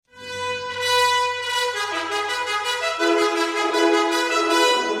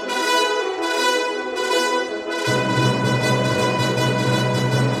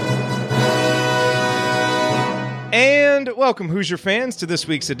welcome, Hoosier fans, to this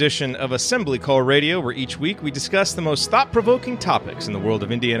week's edition of Assembly Call Radio, where each week we discuss the most thought-provoking topics in the world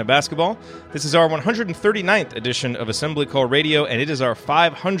of Indiana basketball. This is our 139th edition of Assembly Call Radio, and it is our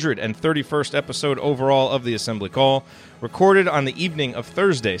 531st episode overall of the Assembly Call, recorded on the evening of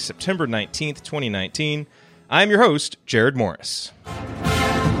Thursday, September 19th, 2019. I am your host, Jared Morris.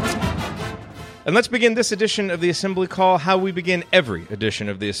 And let's begin this edition of the Assembly Call how we begin every edition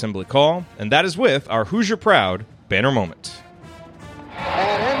of the Assembly Call, and that is with our Hoosier Proud banner moment.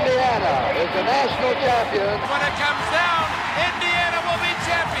 And Indiana is the national champion. When it comes down, Indiana will be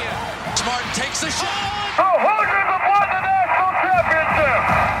champion. Smart takes the shot. The Hoosiers have won the national championship.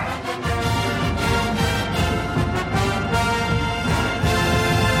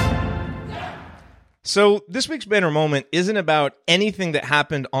 So this week's banner moment isn't about anything that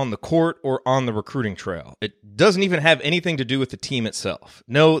happened on the court or on the recruiting trail. It doesn't even have anything to do with the team itself.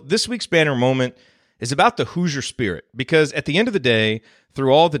 No, this week's banner moment is about the Hoosier spirit, because at the end of the day,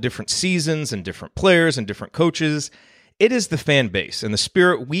 through all the different seasons and different players and different coaches, it is the fan base and the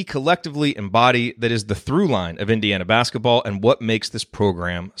spirit we collectively embody that is the through line of Indiana basketball and what makes this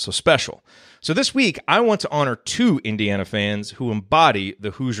program so special. So this week, I want to honor two Indiana fans who embody the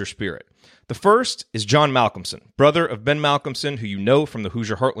Hoosier spirit. The first is John Malcolmson, brother of Ben Malcolmson, who you know from the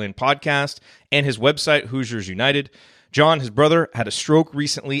Hoosier Heartland podcast and his website, Hoosiers United. John, his brother, had a stroke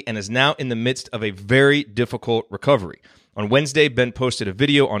recently and is now in the midst of a very difficult recovery. On Wednesday, Ben posted a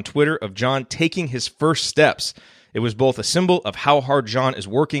video on Twitter of John taking his first steps. It was both a symbol of how hard John is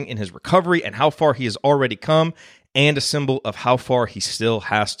working in his recovery and how far he has already come, and a symbol of how far he still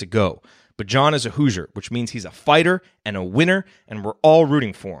has to go. But John is a Hoosier, which means he's a fighter and a winner, and we're all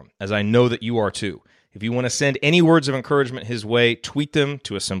rooting for him, as I know that you are too. If you want to send any words of encouragement his way, tweet them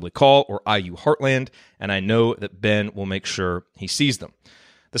to Assembly Call or IU Heartland, and I know that Ben will make sure he sees them.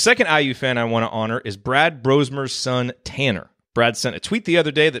 The second IU fan I want to honor is Brad Brosmer's son, Tanner. Brad sent a tweet the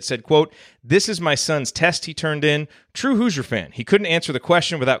other day that said, quote, "This is my son's test he turned in. True Hoosier fan. He couldn't answer the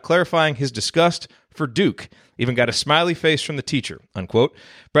question without clarifying his disgust for Duke. Even got a smiley face from the teacher," unquote.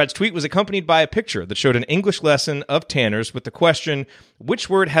 Brad's tweet was accompanied by a picture that showed an English lesson of Tanner's with the question, which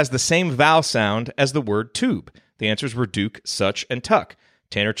word has the same vowel sound as the word tube? The answers were Duke, Such, and Tuck.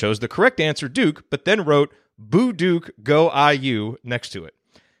 Tanner chose the correct answer, Duke, but then wrote, "Boo Duke, go IU," next to it.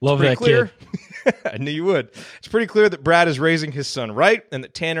 Love that clear. kid. I knew you would. It's pretty clear that Brad is raising his son right and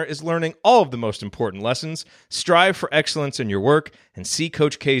that Tanner is learning all of the most important lessons. Strive for excellence in your work and see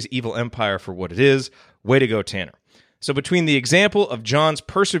Coach K's evil empire for what it is. Way to go, Tanner. So between the example of John's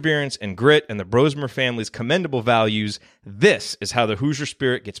perseverance and grit and the Brosmer family's commendable values, this is how the Hoosier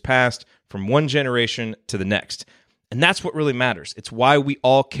spirit gets passed from one generation to the next. And that's what really matters. It's why we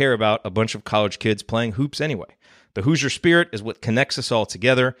all care about a bunch of college kids playing hoops anyway. The Hoosier spirit is what connects us all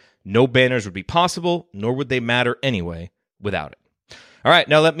together. No banners would be possible, nor would they matter anyway without it. All right,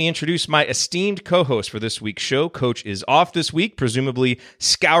 now let me introduce my esteemed co-host for this week's show. Coach is off this week, presumably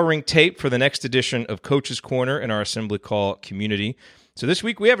scouring tape for the next edition of Coach's Corner in our Assembly Call community. So this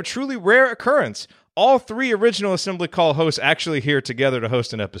week we have a truly rare occurrence. All three original Assembly Call hosts actually here together to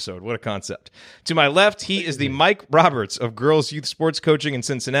host an episode. What a concept. To my left, he is the Mike Roberts of Girls Youth Sports Coaching in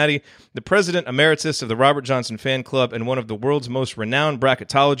Cincinnati, the president emeritus of the Robert Johnson Fan Club, and one of the world's most renowned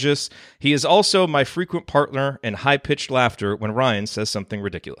bracketologists. He is also my frequent partner in high-pitched laughter when Ryan says something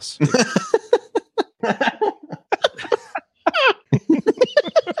ridiculous.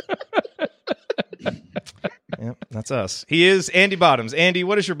 Yep, that's us. He is Andy Bottoms. Andy,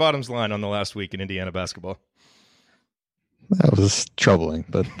 what is your Bottoms line on the last week in Indiana basketball? That was troubling,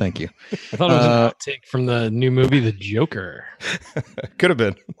 but thank you. I thought it was an outtake from the new movie, The Joker. Could have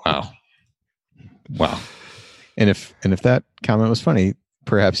been. Wow. And if that comment was funny,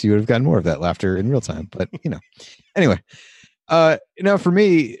 perhaps you would have gotten more of that laughter in real time. But anyway. For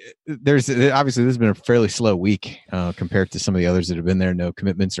me, there's obviously this has been a fairly slow week compared to some of the others that have been there. No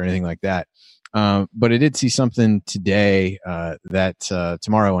commitments or anything like that. But I did see something today that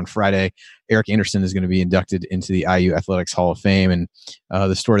tomorrow on Friday, Eric Anderson is going to be inducted into the IU Athletics Hall of Fame. And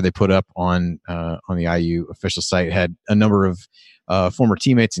the story they put up on the IU official site had a number of former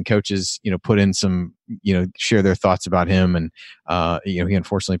teammates and coaches, put in some, share their thoughts about him. And, he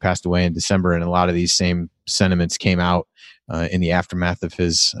unfortunately passed away in December. And a lot of these same sentiments came out in the aftermath of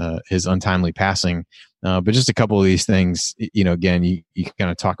his untimely passing. But just a couple of these things, again, you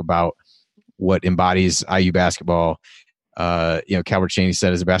kind of talk about what embodies IU basketball. Calvert Chaney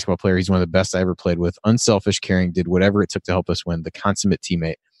said, as a basketball player, he's one of the best I ever played with. Unselfish, caring, did whatever it took to help us win. The consummate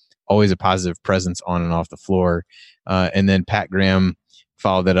teammate, always a positive presence on and off the floor. And then Pat Graham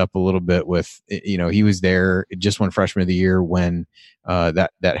followed that up a little bit with, he was there, just won freshman of the year when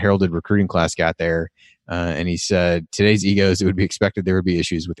that heralded recruiting class got there. And he said, today's egos, it would be expected there would be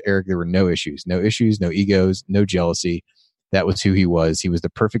issues. With Eric, there were no issues, no egos, no jealousy. That was who he was. He was the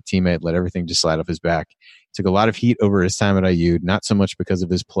perfect teammate, let everything just slide off his back. Took a lot of heat over his time at IU, not so much because of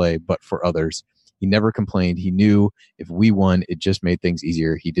his play, but for others. He never complained. He knew if we won, it just made things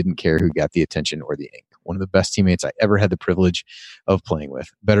easier. He didn't care who got the attention or the ink. One of the best teammates I ever had the privilege of playing with.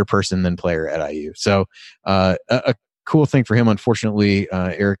 Better person than player at IU. So a cool thing for him. Unfortunately,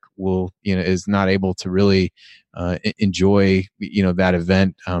 Eric is not able to really enjoy that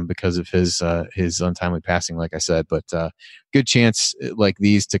event because of his untimely passing, like I said. But good chance like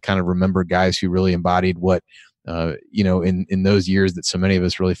these to kind of remember guys who really embodied what in those years that so many of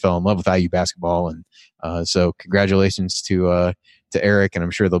us really fell in love with IU basketball. And so congratulations to Eric, and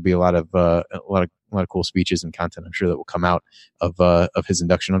I'm sure there'll be a lot of cool speeches and content I'm sure that will come out of his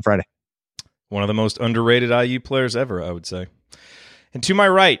induction on Friday. One of the most underrated IU players ever, I would say. And to my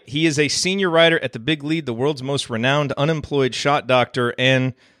right, he is a senior writer at The Big Lead, the world's most renowned unemployed shot doctor,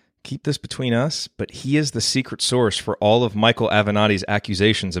 and keep this between us, but he is the secret source for all of Michael Avenatti's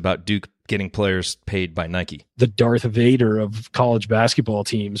accusations about Duke getting players paid by Nike. The Darth Vader of college basketball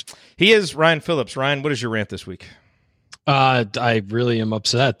teams. He is Ryan Phillips. Ryan, what is your rant this week? I really am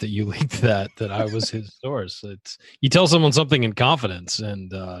upset that you leaked that I was his source. You tell someone something in confidence,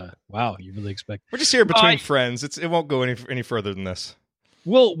 and wow, you really expect. We're just here between friends. It won't go any further than this.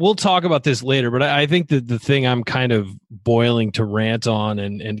 We'll talk about this later, but I think that the thing I'm kind of boiling to rant on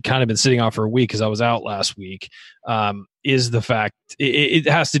and kind of been sitting off for a week because I was out last week is the fact it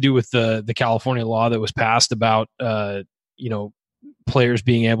has to do with the California law that was passed about players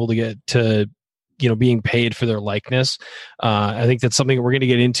being able to get to being paid for their likeness. I think that's something that we're going to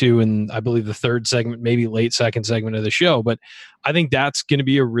get into in, I believe, the third segment, maybe late second segment of the show. But I think that's going to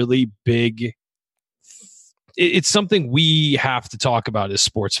be a really big. It's something we have to talk about as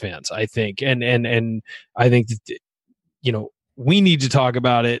sports fans, I think, and I think that we need to talk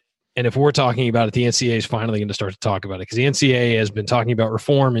about it. And if we're talking about it, the NCAA is finally going to start to talk about it, because the NCAA has been talking about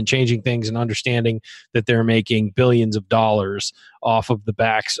reform and changing things and understanding that they're making billions of dollars off of the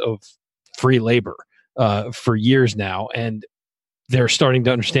backs of free labor for years now, and they're starting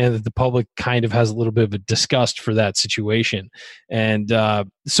to understand that the public kind of has a little bit of a disgust for that situation. And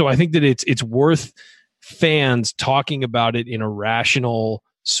so I think that it's worth fans talking about it in a rational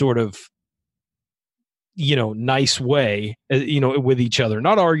sort of nice way, with each other,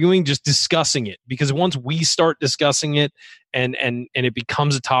 not arguing, just discussing it. Because once we start discussing it and it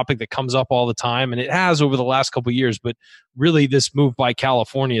becomes a topic that comes up all the time, and it has over the last couple of years, but really this move by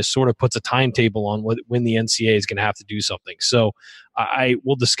California sort of puts a timetable on when the NCAA is going to have to do something. So I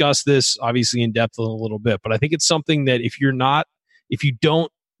will discuss this obviously in depth in a little bit, but I think it's something that if you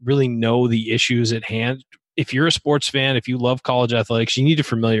don't really know the issues at hand, if you're a sports fan, if you love college athletics, you need to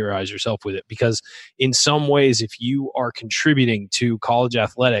familiarize yourself with it, because in some ways, if you are contributing to college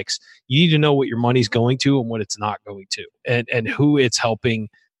athletics, you need to know what your money's going to and what it's not going to, and who it's helping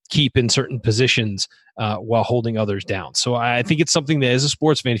keep in certain positions while holding others down. So I think it's something that, as a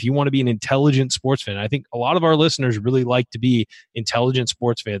sports fan, if you want to be an intelligent sports fan, I think a lot of our listeners really like to be intelligent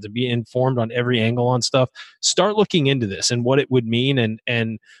sports fans and be informed on every angle on stuff. Start looking into this and what it would mean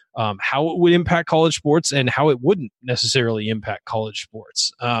and how it would impact college sports and how it wouldn't necessarily impact college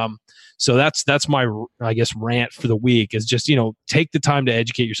sports. So that's my, I guess, rant for the week, is just, take the time to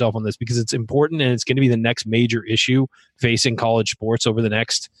educate yourself on this, because it's important and it's going to be the next major issue facing college sports over the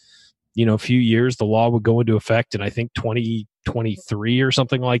next, few years. The law would go into effect in, I think, 2023 or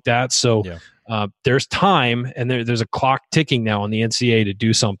something like that. So there's time, and there's a clock ticking now on the NCAA to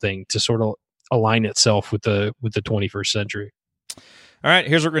do something to sort of align itself with the 21st century. All right,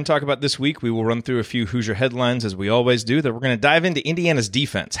 here's what we're going to talk about this week. We will run through a few Hoosier headlines, as we always do. Then we're going to dive into Indiana's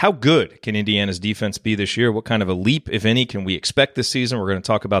defense. How good can Indiana's defense be this year? What kind of a leap, if any, can we expect this season? We're going to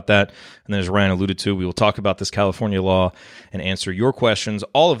talk about that. And then, as Ryan alluded to, we will talk about this California law and answer your questions.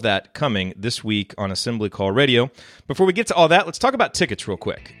 All of that coming this week on Assembly Call Radio. Before we get to all that, let's talk about tickets real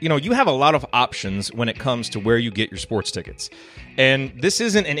quick. You have a lot of options when it comes to where you get your sports tickets. And this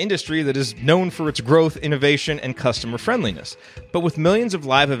isn't an industry that is known for its growth, innovation, and customer friendliness. But with millions of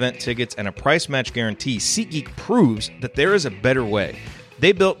live event tickets and a price match guarantee, SeatGeek proves that there is a better way.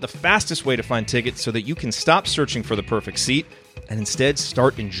 They built the fastest way to find tickets so that you can stop searching for the perfect seat and instead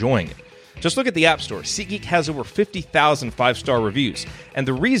start enjoying it. Just look at the App Store. SeatGeek has over 50,000 5-star reviews, and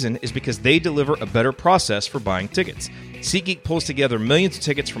the reason is because they deliver a better process for buying tickets. SeatGeek pulls together millions of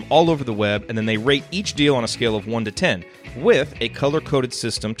tickets from all over the web, and then they rate each deal on a scale of 1 to 10, with a color-coded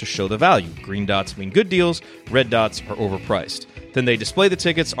system to show the value. Green dots mean good deals, red dots are overpriced. Then they display the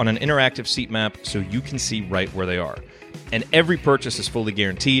tickets on an interactive seat map so you can see right where they are. and every purchase is fully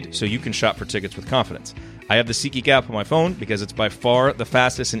guaranteed, so you can shop for tickets with confidence. I have the SeatGeek app on my phone because it's by far the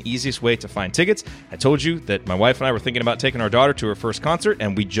fastest and easiest way to find tickets. I told you that my wife and I were thinking about taking our daughter to her first concert,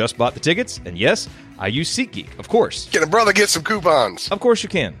 and we just bought the tickets. And yes, I use SeatGeek, of course. Can a brother get some coupons? Of course you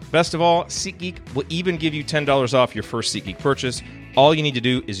can. Best of all, SeatGeek will even give you $10 off your first SeatGeek purchase. All you need to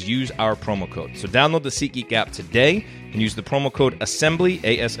do is use our promo code. So download the SeatGeek app today and use the promo code ASSEMBLY,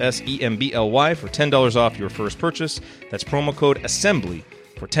 ASSEMBLY, for $10 off your first purchase. That's promo code ASSEMBLY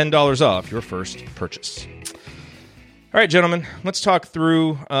for $10 off your first purchase. All right, gentlemen, let's talk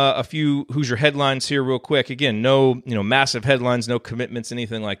through a few Hoosier headlines here real quick. Again, no massive headlines, no commitments,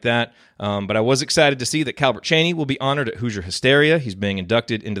 anything like that. But I was excited to see that Calbert Chaney will be honored at Hoosier Hysteria. He's being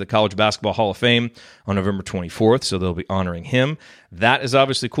inducted into the College Basketball Hall of Fame on November 24th, so they'll be honoring him. That is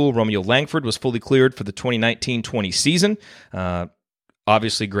obviously cool. Romeo Langford was fully cleared for the 2019-20 season.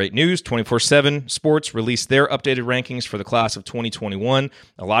 Obviously, great news. 24/7 Sports released their updated rankings for the class of 2021.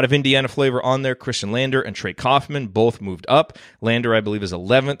 A lot of Indiana flavor on there. Christian Lander and Trey Kaufman both moved up. Lander, I believe, is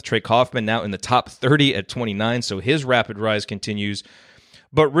 11th. Trey Kaufman now in the top 30 at 29, so his rapid rise continues.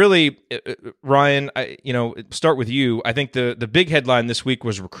 But really, Ryan, start with you. I think the big headline this week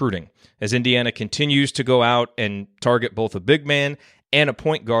was recruiting, as Indiana continues to go out and target both a big man and a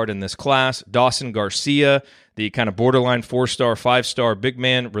point guard in this class. Dawson Garcia, the kind of borderline 4-star, 5-star big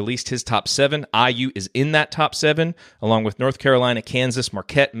man, released his top 7. IU is in that top 7, along with North Carolina, Kansas,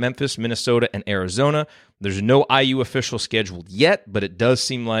 Marquette, Memphis, Minnesota, and Arizona. There's no IU official scheduled yet, but it does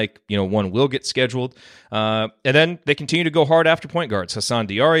seem like one will get scheduled. And then they continue to go hard after point guards. Hassan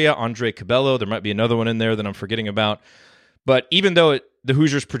Diarra, Andre Cabello. There might be another one in there that I'm forgetting about. But even though the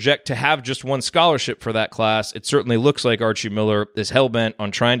Hoosiers project to have just one scholarship for that class, it certainly looks like Archie Miller is hell-bent on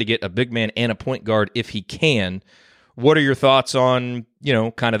trying to get a big man and a point guard if he can. What are your thoughts on,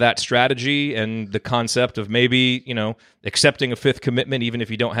 kind of that strategy and the concept of maybe, accepting a fifth commitment even if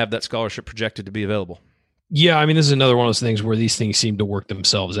you don't have that scholarship projected to be available? Yeah, I mean, this is another one of those things where these things seem to work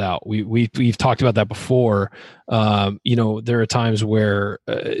themselves out. We've talked about that before. There are times where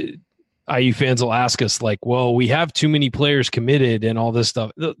IU fans will ask us like, well, we have too many players committed and all this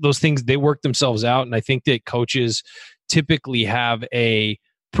stuff. Those things, they work themselves out. And I think that coaches typically have a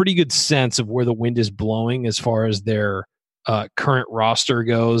pretty good sense of where the wind is blowing as far as their current roster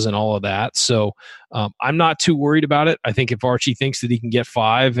goes and all of that. So I'm not too worried about it. I think if Archie thinks that he can get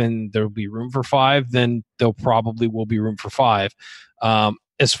 5 and there'll be room for 5, then there probably will be room for 5.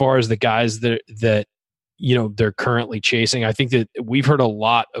 As far as the guys that they're currently chasing, I think that we've heard a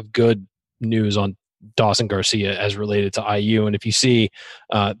lot of good news on Dawson Garcia as related to IU. And if you see,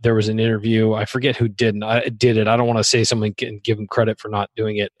 there was an interview, I forget who did it. I don't want to say someone and give him credit for not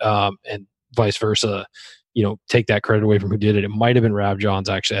doing it, and vice versa, take that credit away from who did it. It might have been Rav Johns,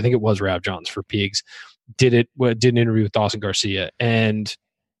 actually. I think it was Rav Johns for Pigs. Did an interview with Dawson Garcia, and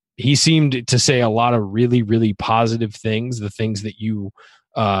he seemed to say a lot of really, really positive things, the things that you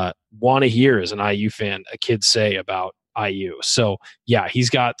want to hear as an IU fan, a kid say about IU. So yeah, he's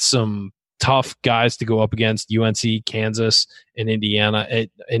got some tough guys to go up against. UNC, Kansas, and Indiana.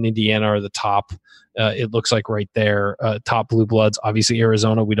 And Indiana are the top. It looks like right there, top blue bloods. Obviously,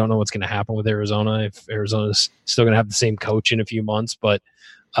 Arizona. We don't know what's going to happen with Arizona. If Arizona's still going to have the same coach in a few months, but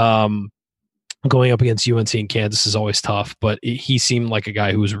going up against UNC and Kansas is always tough. But he seemed like a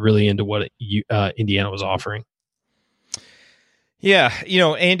guy who was really into what Indiana was offering. Yeah,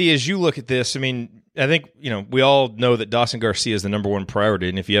 Andy, as you look at this, I mean, I think, we all know that Dawson Garcia is the number one priority,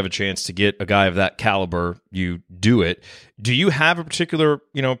 and if you have a chance to get a guy of that caliber, you do it. Do you have a particular,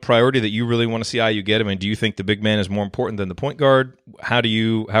 priority that you really want to see IU get? I mean, do you think the big man is more important than the point guard? How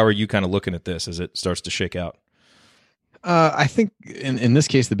are you kind of looking at this as it starts to shake out? I think in this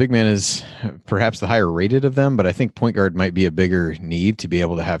case, the big man is perhaps the higher rated of them, but I think point guard might be a bigger need to be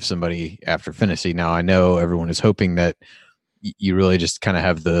able to have somebody after Finney. Now, I know everyone is hoping that you really just kind of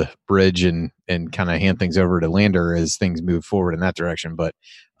have the bridge and kind of hand things over to Lander as things move forward in that direction. But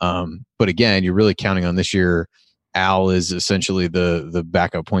again, you're really counting on this year. Al is essentially the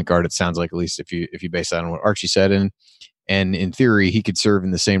backup point guard. It sounds like, at least if you base that on what Archie said, and in theory, he could serve in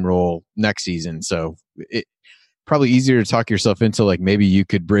the same role next season. So it probably easier to talk yourself into like maybe you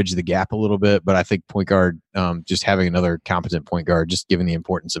could bridge the gap a little bit. But I think point guard, just having another competent point guard, just given the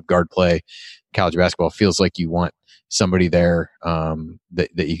importance of guard play, college basketball, feels like you want somebody there that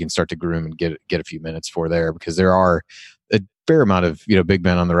you can start to groom and get a few minutes for there, because there are a fair amount of big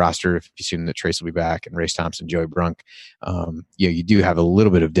men on the roster. If you assume that Trace will be back and Race Thompson, Joey Brunk, you do have a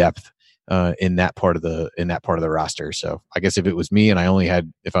little bit of depth in that part of the roster. So I guess if it was me and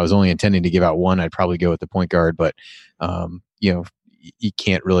if I was only intending to give out one, I'd probably go with the point guard. But you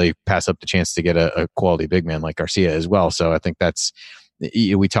can't really pass up the chance to get a quality big man like Garcia as well. So I think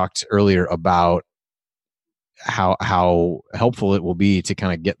we talked earlier about how helpful it will be to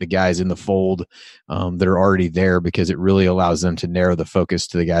kind of get the guys in the fold that are already there, because it really allows them to narrow the focus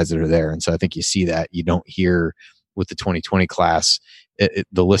to the guys that are there. And so I think you see that. You don't hear with the 2020 class,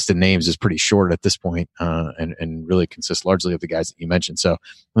 the list of names is pretty short at this point, and really consists largely of the guys that you mentioned. So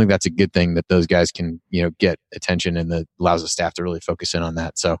I think that's a good thing that those guys can, get attention, and that allows the staff to really focus in on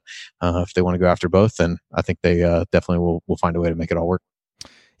that. So if they want to go after both, then I think they definitely will find a way to make it all work.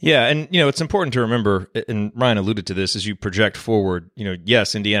 Yeah, and it's important to remember, and Ryan alluded to this, as you project forward,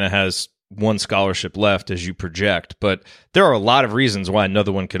 yes, Indiana has one scholarship left as you project, but there are a lot of reasons why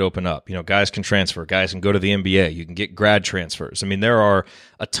another one could open up. Guys can transfer, guys can go to the NBA, you can get grad transfers. I mean, there are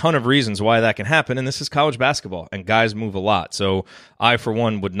a ton of reasons why that can happen, and this is college basketball, and guys move a lot. So I, for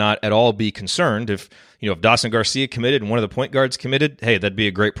one, would not at all be concerned if Dawson Garcia committed and one of the point guards committed. Hey, that'd be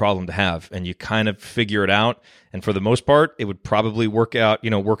a great problem to have, and you kind of figure it out. And for the most part, it would probably work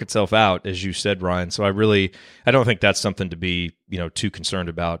itself out, as you said, Ryan. So I don't think that's something to be, too concerned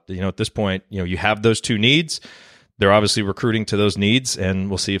about. At this point, you have those two needs. They're obviously recruiting to those needs, and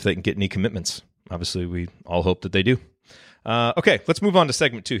we'll see if they can get any commitments. Obviously, we all hope that they do. Okay, let's move on to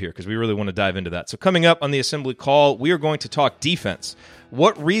segment 2 here, because we really want to dive into that. So coming up on the Assembly Call, we are going to talk defense.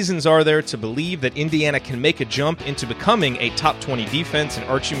 What reasons are there to believe that Indiana can make a jump into becoming a top 20 defense in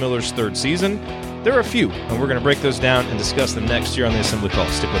Archie Miller's third season? There are a few, and we're going to break those down and discuss them next year on the Assembly Call.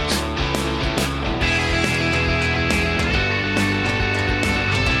 Stick with us.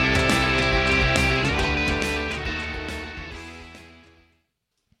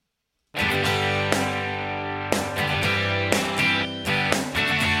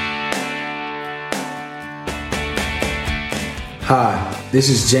 Hi, this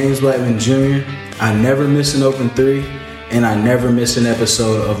is James Blackman Jr. I never miss an open three, and I never miss an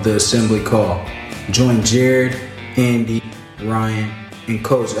episode of the Assembly Call. Join Jared, Andy, Ryan, and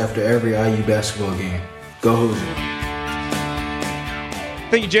Coach after every IU basketball game. Go Hoosiers.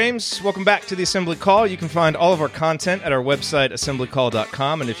 Thank you, James. Welcome back to the Assembly Call. You can find all of our content at our website,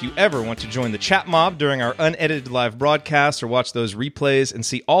 assemblycall.com. And if you ever want to join the chat mob during our unedited live broadcasts or watch those replays and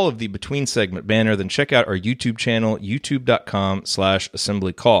see all of the between segment banner, then check out our YouTube channel,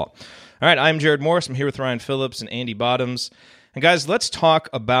 youtube.com/assemblycall. All right, I'm Jared Morris. I'm here with Ryan Phillips and Andy Bottoms. And guys, let's talk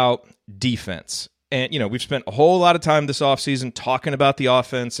about defense. And, we've spent a whole lot of time this offseason talking about the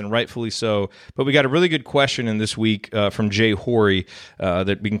offense, and rightfully so. But we got a really good question in this week from Jay Horry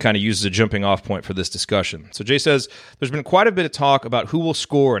that we can kind of use as a jumping off point for this discussion. So Jay says, there's been quite a bit of talk about who will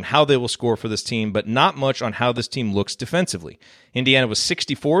score and how they will score for this team, but not much on how this team looks defensively. Indiana was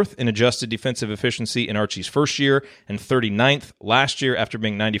 64th in adjusted defensive efficiency in Archie's first year and 39th last year after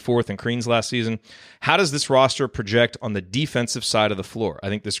being 94th in Crean's last season. How does this roster project on the defensive side of the floor? I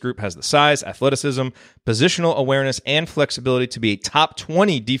think this group has the size, athleticism, positional awareness, and flexibility to be a top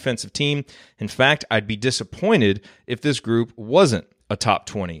 20 defensive team. In fact, I'd be disappointed if this group wasn't a top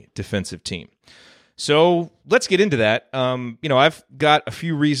 20 defensive team. So let's get into that. I've got a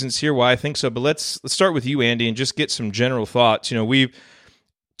few reasons here why I think so, but let's start with you, Andy, and just get some general thoughts. We've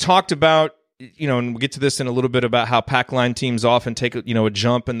talked about, and we'll get to this in a little bit, about how pack line teams often take a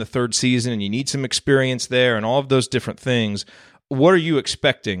jump in the third season, and you need some experience there, and all of those different things. What are you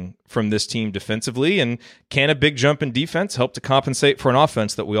expecting from this team defensively, and can a big jump in defense help to compensate for an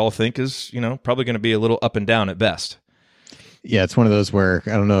offense that we all think is, probably going to be a little up and down at best? Yeah, it's one of those where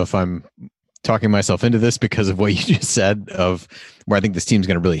I don't know if I'm talking myself into this because of what you just said, of where I think this team's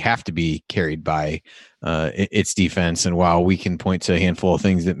going to really have to be carried by its defense. And while we can point to a handful of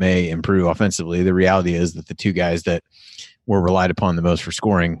things that may improve offensively, the reality is that the two guys that were relied upon the most for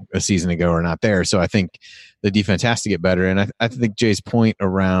scoring a season ago are not there. So I think the defense has to get better. And I think Jay's point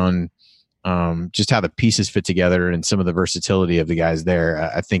around just how the pieces fit together and some of the versatility of the guys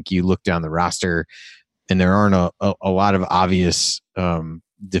there, I think you look down the roster and there aren't a lot of obvious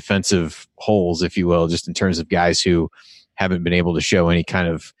defensive holes, if you will, just in terms of guys who haven't been able to show any kind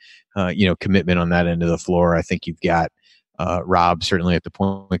of commitment on that end of the floor. I think you've got Rob certainly at the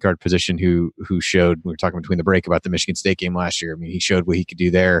point guard position who showed, we were talking between the break about the Michigan State game last year. I mean, he showed what he could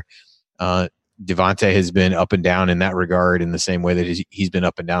do there. Devontae has been up and down in that regard in the same way that he's been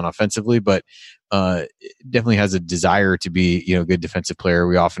up and down offensively, but definitely has a desire to be, a good defensive player.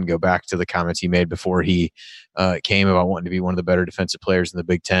 We often go back to the comments he made before he came about wanting to be one of the better defensive players in the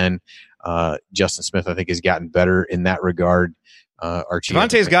Big Ten. Justin Smith, I think, has gotten better in that regard. Archie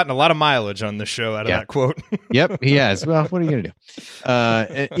Devontae's gotten a lot of mileage on this show out of that quote. Yep, he has. Well, what are you going to do?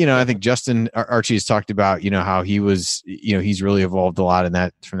 I think Archie has talked about, how he was, he's really evolved a lot in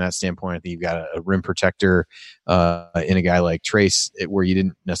that, from that standpoint. I think you've got a rim protector in a guy like Trace, where you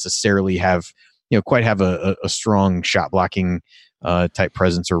didn't necessarily have, quite have a strong shot blocking type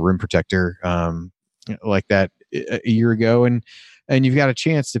presence or rim protector like that a year ago. And you've got a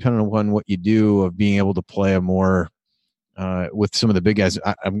chance, depending on what you do, of being able to play a more, with some of the big guys,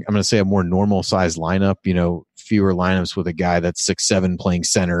 I'm going to say a more normal size lineup, fewer lineups with a guy that's 6'7" playing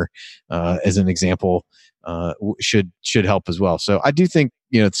center, as an example, should help as well. So I do think,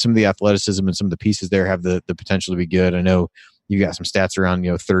 some of the athleticism and some of the pieces there have the potential to be good. I know you got some stats around,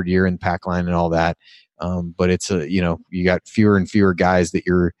 third year in pack line and all that. But it's you got fewer and fewer guys that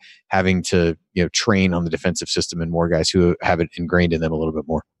you're having to, train on the defensive system, and more guys who have it ingrained in them a little bit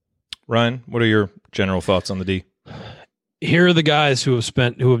more. Ryan, what are your general thoughts on the D? Here are the guys who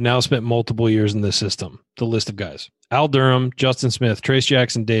have now spent multiple years in this system. The list of guys: Al Durham, Justin Smith, Trace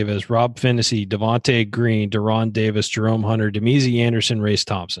Jackson Davis, Rob Finney, Devontae Green, Deron Davis, Jerome Hunter, Demezy Anderson, Race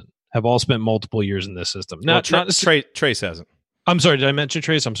Thompson have all spent multiple years in this system. Trace hasn't. I'm sorry. Did I mention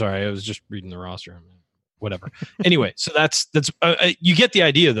Trace? I'm sorry. I was just reading the roster. Whatever. Anyway, so that's you get the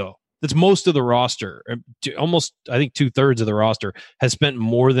idea though. That's most of the roster. Almost, I think 2/3 of the roster has spent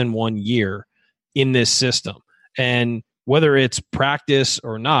more than 1 year in this system. And whether it's practice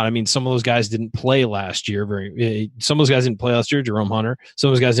or not, I mean, some of those guys didn't play last year. Some of those guys didn't play last year. Jerome Hunter. Some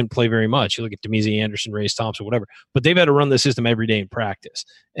of those guys didn't play very much. You look at Demezy Anderson, Race Thompson, whatever. But they've had to run the system every day in practice.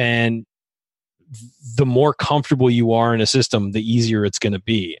 And the more comfortable you are in a system, the easier it's going to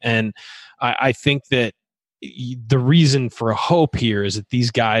be. And I think that the reason for hope here is that these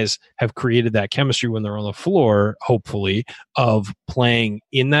guys have created that chemistry when they're on the floor, hopefully, of playing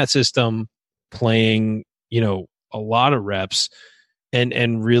in that system, playing, a lot of reps,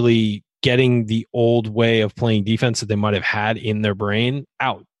 and really getting the old way of playing defense that they might have had in their brain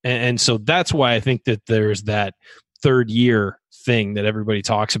out. And so that's why I think that there's that third year thing that everybody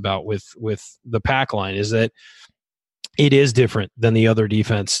talks about with the pack line, is that it is different than the other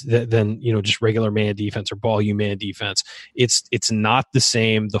defense, than just regular man defense or ball you man defense. It's not the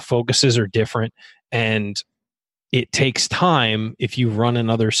same. The focuses are different, and it takes time if you run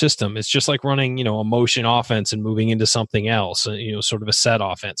another system. It's just like running, a motion offense and moving into something else, sort of a set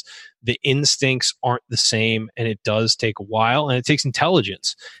offense. The instincts aren't the same, and it does take a while, and it takes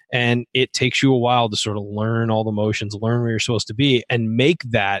intelligence, and it takes you a while to sort of learn all the motions, learn where you're supposed to be, and make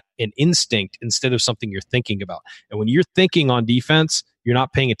that an instinct instead of something you're thinking about. And when you're thinking on defense, you're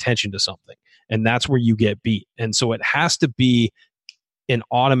not paying attention to something, and that's where you get beat. And so it has to be an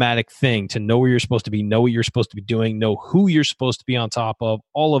automatic thing to know where you're supposed to be, know what you're supposed to be doing, know who you're supposed to be on top of,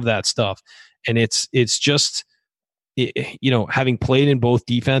 all of that stuff. And it's just, having played in both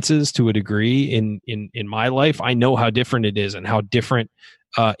defenses to a degree in my life, I know how different it is and how different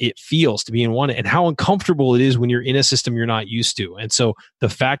it feels to be in one, and how uncomfortable it is when you're in a system you're not used to. And so the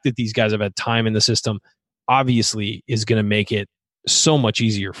fact that these guys have had time in the system obviously is going to make it so much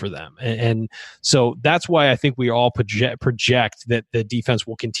easier for them. And so that's why I think we all project that the defense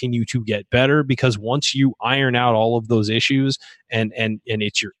will continue to get better, because once you iron out all of those issues and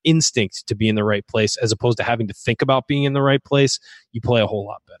it's your instinct to be in the right place, as opposed to having to think about being in the right place, you play a whole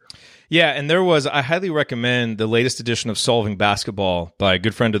lot better. Yeah, and I highly recommend the latest edition of Solving Basketball by a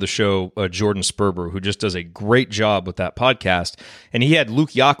good friend of the show, Jordan Sperber, who just does a great job with that podcast. And he had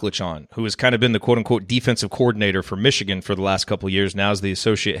Luke Yaklich on, who has kind of been the quote-unquote defensive coordinator for Michigan for the last couple of years. Now is the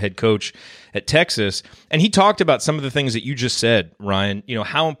associate head coach at Texas. And he talked about some of the things that you just said, Ryan,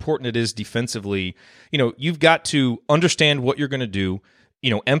 how important it is defensively. You've got to understand what you're going to do,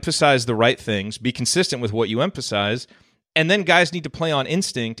 emphasize the right things, be consistent with what you emphasize. And then guys need to play on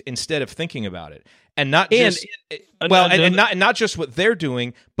instinct instead of thinking about it, and not just not just what they're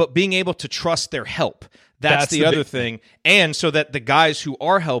doing, but being able to trust their help. That's the other thing. And so that the guys who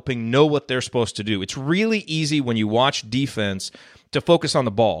are helping know what they're supposed to do. It's really easy when you watch defense to focus on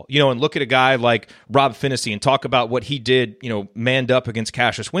the ball, and look at a guy like Rob Finney and talk about what he did, manned up against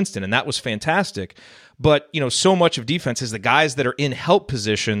Cassius Winston, and that was fantastic. But, so much of defense is the guys that are in help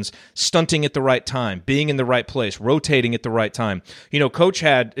positions stunting at the right time, being in the right place, rotating at the right time. Coach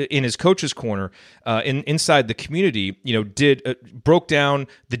had in his coach's corner inside the community, broke down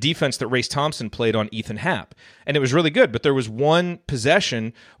the defense that Race Thompson played on Ethan Happ. And it was really good. But there was one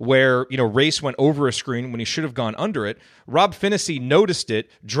possession where, Race went over a screen when he should have gone under it. Rob Finney noticed it,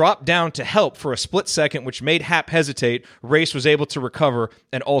 dropped down to help for a split second, which made Happ hesitate. Race was able to recover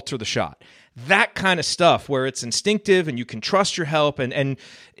and alter the shot. that kind of stuff where it's instinctive and you can trust your help and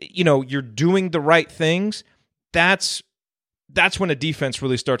you're doing the right things, that's when a defense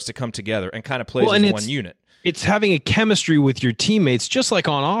really starts to come together and kind of plays as one unit. It's having a chemistry with your teammates, just like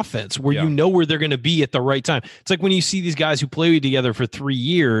on offense, where you know where they're going to be at the right time. It's like when you see these guys who play together for 3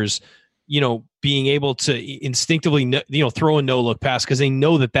 years, being able to instinctively, throw a no-look pass because they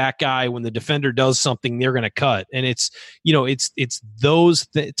know that guy, when the defender does something, they're going to cut. And it's those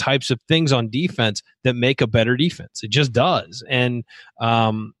types of things on defense that make a better defense. It just does. And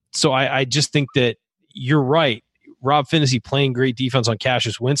so I just think that you're right. Rob Finney playing great defense on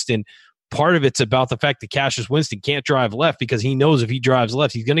Cassius Winston. Part of it's about the fact that Cassius Winston can't drive left because he knows if he drives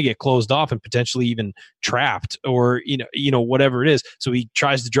left, he's going to get closed off and potentially even trapped or, whatever it is. So he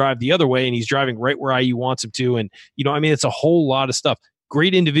tries to drive the other way and he's driving right where IU wants him to. And, it's a whole lot of stuff.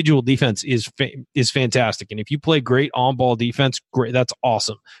 Great individual defense is fantastic. And if you play great on-ball defense, great, that's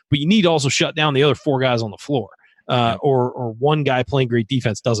awesome. But you need to also shut down the other 4 guys on the floor. Or one guy playing great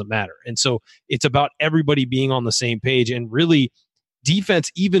defense doesn't matter. And so it's about everybody being on the same page. And really, defense,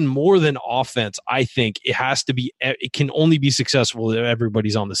 even more than offense, I think it can only be successful if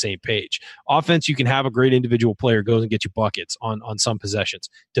everybody's on the same page. Offense, you can have a great individual player goes and get you buckets on some possessions.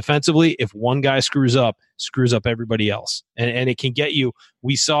 Defensively, if one guy screws up everybody else. And it can get you,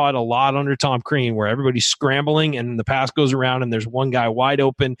 we saw it a lot under Tom Crean where everybody's scrambling and the pass goes around and there's one guy wide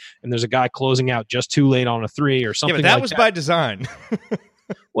open and there's a guy closing out just too late on a 3 or something. Yeah, but that was by design.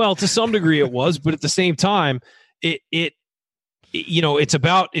 Well, to some degree it was, but at the same time,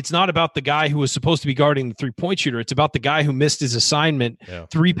 it's not about the guy who was supposed to be guarding the 3-point shooter. It's about the guy who missed his assignment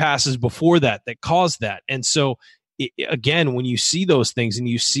 3 passes before that caused that. And so, again, when you see those things and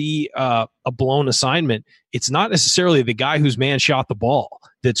you see a blown assignment, it's not necessarily the guy whose man shot the ball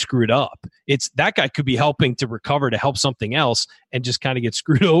that screwed up. It's that guy could be helping to recover to help something else and just kind of get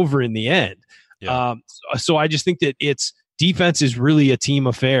screwed over in the end. Yeah. So I just think that defense is really a team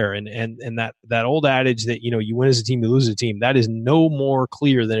affair, and that old adage that you win as a team, you lose as a team, that is no more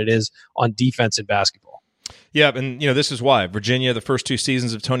clear than it is on defense in basketball. Yeah, and this is why Virginia, the first 2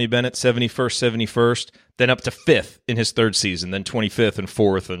 seasons of Tony Bennett, 71st, 71st, then up to 5th in his 3rd season, then 25th and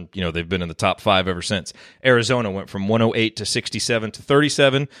 4th, and they've been in the top 5 ever since. Arizona went from 108 to 67 to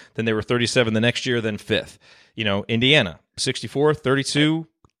 37, then they were 37 the next year, then 5th. Indiana, 64, 32.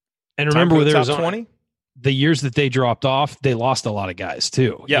 And remember with Arizona, 20? The years that they dropped off, they lost a lot of guys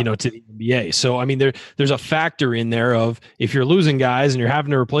too, to the NBA. So, I mean, there's a factor in there of if you're losing guys and you're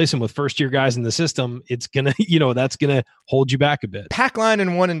having to replace them with first-year guys in the system, it's going to, that's going to hold you back a bit. Pack line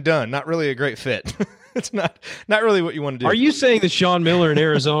and one and done, not really a great fit. It's not really what you want to do. Are you saying that Sean Miller and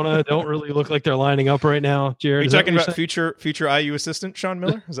Arizona don't really look like they're lining up right now, Jared? Are you talking about future IU assistant Sean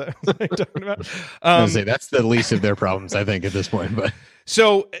Miller? Is that what you're talking about? I was say that's the least of their problems, I think, at this point. But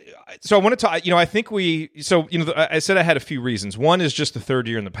so I want to talk. I think I said I had a few reasons. One is just the 3rd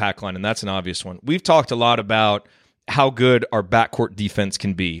year in the pack line, and that's an obvious one. We've talked a lot about how good our backcourt defense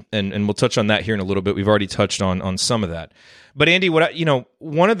can be, and we'll touch on that here in a little bit. We've already touched on some of that. But Andy,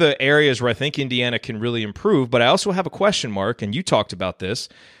 one of the areas where I think Indiana can really improve, but I also have a question mark, and you talked about this,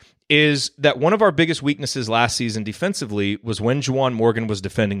 is that one of our biggest weaknesses last season defensively was when Juwan Morgan was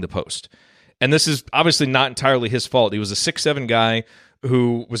defending the post. And this is obviously not entirely his fault. He was a 6'7" guy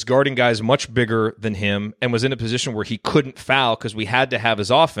who was guarding guys much bigger than him and was in a position where he couldn't foul because we had to have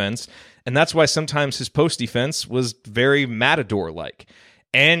his offense. And that's why sometimes his post defense was very Matador-like.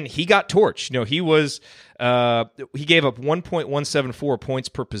 And he got torched. He gave up 1.174 points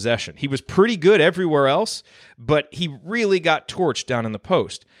per possession. He was pretty good everywhere else, but he really got torched down in the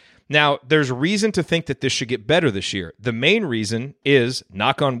post. Now, there's reason to think that this should get better this year. The main reason is,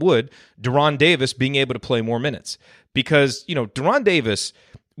 knock on wood, Deron Davis being able to play more minutes. Because, Deron Davis,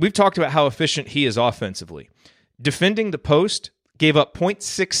 we've talked about how efficient he is offensively. Defending the post, gave up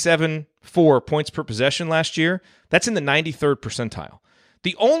 0.674 points per possession last year. That's in the 93rd percentile.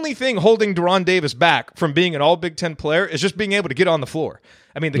 The only thing holding Deron Davis back from being an all-Big Ten player is just being able to get on the floor.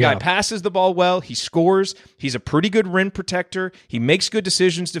 I mean, the guy passes the ball well. He scores. He's a pretty good rim protector. He makes good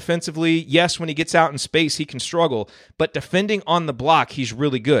decisions defensively. Yes, when he gets out in space, he can struggle. But defending on the block, he's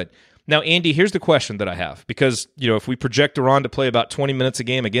really good. Now, Andy, here's the question that I have. Because, if we project Deron to play about 20 minutes a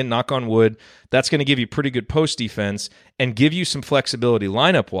game, again, knock on wood, that's going to give you pretty good post defense and give you some flexibility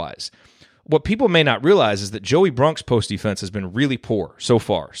lineup-wise. What people may not realize is that Joey Brunk's post defense has been really poor so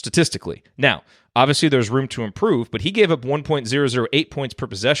far, statistically. Now, obviously there's room to improve, but he gave up 1.008 points per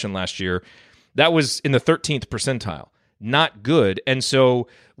possession last year. That was in the 13th percentile. Not good. And so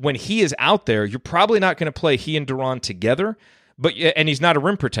when he is out there, you're probably not going to play he and Deron together, and he's not a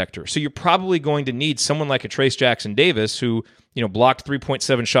rim protector. So you're probably going to need someone like a Trace Jackson Davis who, blocked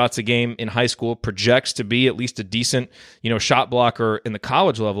 3.7 shots a game in high school, projects to be at least a decent, shot blocker in the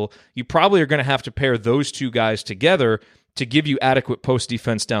college level. You probably are going to have to pair those two guys together to give you adequate post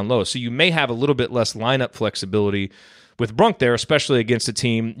defense down low. So you may have a little bit less lineup flexibility with Brunk there, especially against a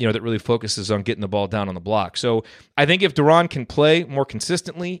team, that really focuses on getting the ball down on the block. So I think if Duran can play more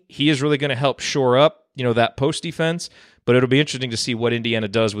consistently, he is really going to help shore up, that post defense. But it'll be interesting to see what Indiana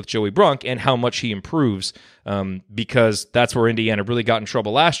does with Joey Brunk and how much he improves, because that's where Indiana really got in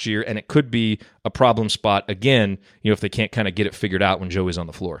trouble last year, and it could be a problem spot again, if they can't kind of get it figured out when Joey's on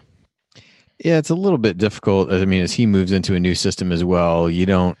the floor. Yeah, it's a little bit difficult. I mean, as he moves into a new system as well, you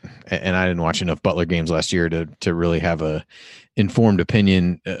don't, and I didn't watch enough Butler games last year to really have a informed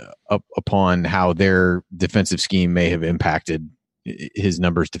opinion upon how their defensive scheme may have impacted his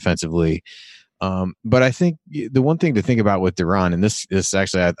numbers defensively. But I think the one thing to think about with Duran, and this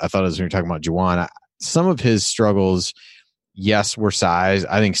actually, I thought as we were talking about Juwan, some of his struggles, yes, were size.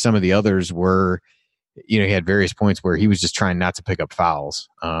 I think some of the others were, he had various points where he was just trying not to pick up fouls.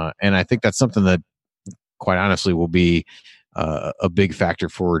 And I think that's something that, quite honestly, will be a big factor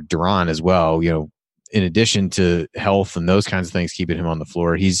for Duran as well. In addition to health and those kinds of things keeping him on the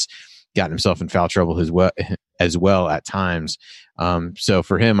floor, he's gotten himself in foul trouble as well at times. So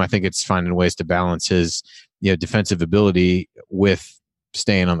for him, I think it's finding ways to balance his defensive ability with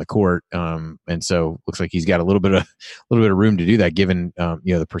staying on the court. And so looks like he's got a little bit of room to do that given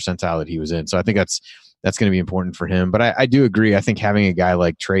the percentile that he was in. So I think that's going to be important for him. But I do agree. I think having a guy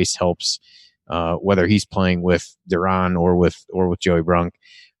like Trace helps, whether he's playing with Duran or with Joey Brunk.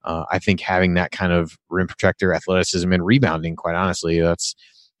 I think having that kind of rim protector, athleticism, and rebounding, quite honestly, that's,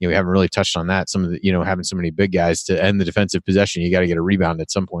 we haven't really touched on that. Some of the, having so many big guys to end the defensive possession, you got to get a rebound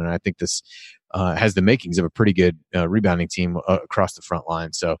at some point. And I think this has the makings of a pretty good rebounding team across the front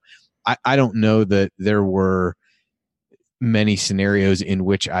line. So I don't know that there were many scenarios in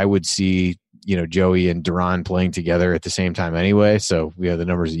which I would see, Joey and Duran playing together at the same time anyway. So the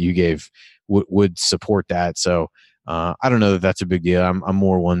numbers that you gave would support that. So I don't know that that's a big deal. I'm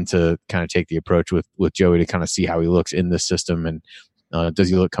more one to kind of take the approach with Joey to kind of see how he looks in this system, and does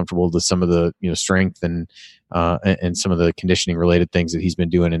he look comfortable with some of the strength and some of the conditioning related things that he's been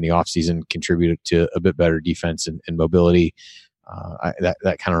doing in the offseason contributed to a bit better defense and mobility.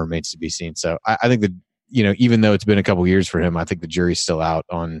 That kind of remains to be seen. So I think that even though it's been a couple years for him, I think the jury's still out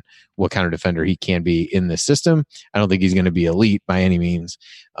on what kind of defender he can be in this system. I don't think he's going to be elite by any means,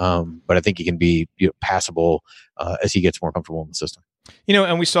 but I think he can be passable as he gets more comfortable in the system.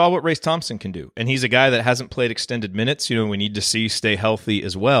 And we saw what Race Thompson can do. And he's a guy that hasn't played extended minutes. We need to see stay healthy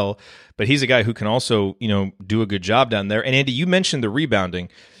as well. But he's a guy who can also, do a good job down there. And Andy, you mentioned the rebounding.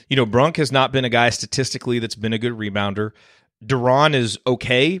 Brunk has not been a guy statistically that's been a good rebounder. Duran is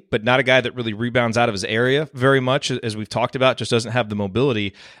okay, but not a guy that really rebounds out of his area very much, as we've talked about, just doesn't have the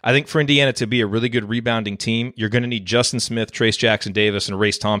mobility. I think for Indiana to be a really good rebounding team, you're going to need Justin Smith, Trace Jackson Davis, and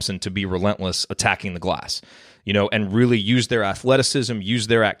Race Thompson to be relentless attacking the glass. And really use their athleticism, use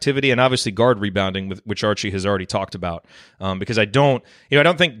their activity, and obviously guard rebounding, which Archie has already talked about. Because I don't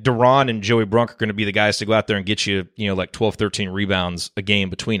think Duran and Joey Brunk are going to be the guys to go out there and get you, like 12, 13 rebounds a game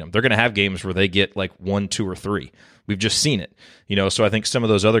between them. They're going to have games where they get like 1, 2, or 3. We've just seen it, so I think some of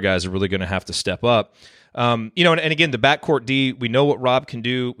those other guys are really going to have to step up. And again, the backcourt D, we know what Rob can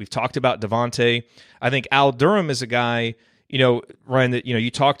do. We've talked about Devontae. I think Al Durham is a guy, Ryan, that,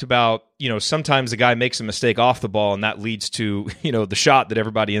 you talked about, sometimes the guy makes a mistake off the ball and that leads to, the shot that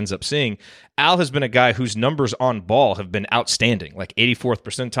everybody ends up seeing. Al has been a guy whose numbers on ball have been outstanding, like 84th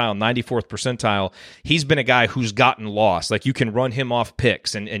percentile, 94th percentile. He's been a guy who's gotten lost. Like you can run him off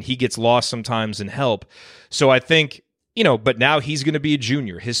picks and he gets lost sometimes and help. So I think, but now he's going to be a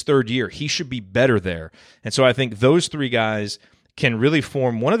junior, his third year. He should be better there. And so I think those three guys can really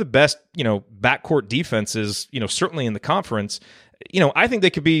form one of the best, backcourt defenses, certainly in the conference. I think they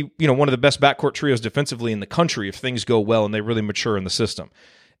could be, one of the best backcourt trios defensively in the country if things go well and they really mature in the system.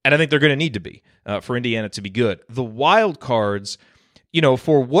 And I think they're going to need to be for Indiana to be good. The wild cards,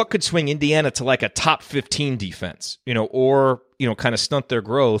 for what could swing Indiana to like a top 15 defense, or, kind of stunt their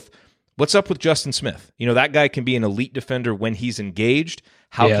growth. What's up with Justin Smith? That guy can be an elite defender when he's engaged.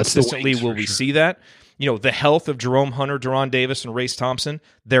 How consistently will we see that? The health of Jerome Hunter, Duran Davis, and Race Thompson,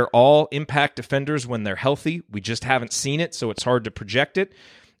 they're all impact defenders when they're healthy. We just haven't seen it, so it's hard to project it.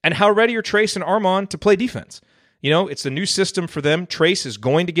 And how ready are Trace and Armand to play defense? It's a new system for them. Trace is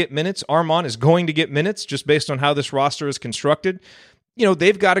going to get minutes. Armand is going to get minutes just based on how this roster is constructed.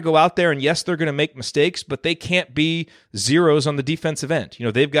 they've got to go out there and yes, they're going to make mistakes, but they can't be zeros on the defensive end.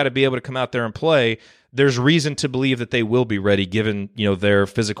 They've got to be able to come out there and play. There's reason to believe that they will be ready given, their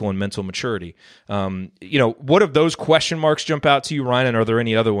physical and mental maturity. What of those question marks jump out to you, Ryan? And are there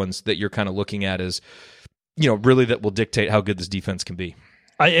any other ones that you're kind of looking at as, really that will dictate how good this defense can be?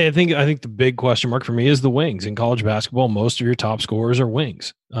 I think the big question mark for me is the wings. In college basketball, most of your top scorers are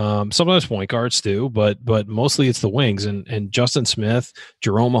wings. Sometimes point guards too, but mostly it's the wings. And Justin Smith,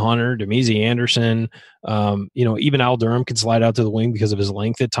 Jerome Hunter, Demezy Anderson, even Al Durham can slide out to the wing because of his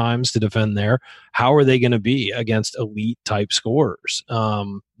length at times to defend there. How are they going to be against elite type scorers?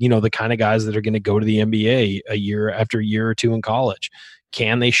 The kind of guys that are going to go to the NBA a year after a year or two in college.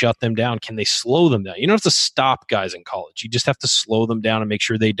 Can they shut them down? Can they slow them down? You don't have to stop guys in college. You just have to slow them down and make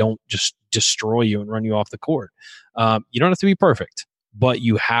sure they don't just destroy you and run you off the court. You don't have to be perfect, but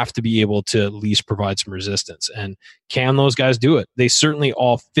you have to be able to at least provide some resistance. And can those guys do it? They certainly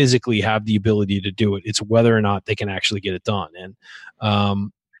all physically have the ability to do it. It's whether or not they can actually get it done. And,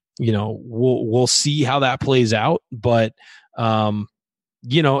 we'll see how that plays out. But, we're going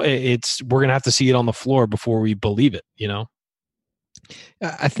to have to see it on the floor before we believe it,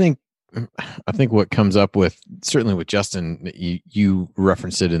 I think what comes up with, certainly with Justin, you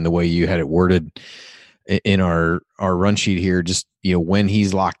referenced it in the way you had it worded in our run sheet here. Just, when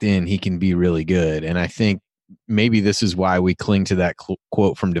he's locked in, he can be really good. And I think maybe this is why we cling to that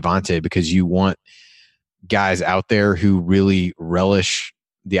quote from Devontae, because you want guys out there who really relish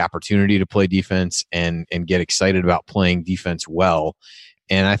the opportunity to play defense and get excited about playing defense well.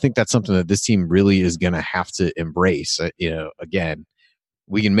 And I think that's something that this team really is going to have to embrace. Again,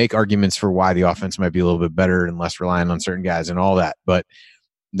 we can make arguments for why the offense might be a little bit better and less reliant on certain guys and all that. But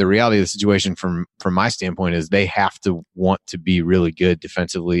the reality of the situation from my standpoint is they have to want to be really good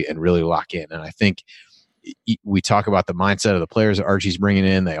defensively and really lock in. And I think we talk about the mindset of the players that Archie's bringing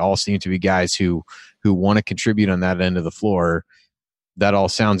in. They all seem to be guys who want to contribute on that end of the floor. That all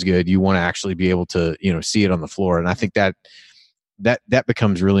sounds good. You want to actually be able to, see it on the floor. And I think that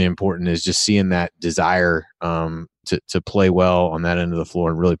becomes really important, is just seeing that desire to play well on that end of the floor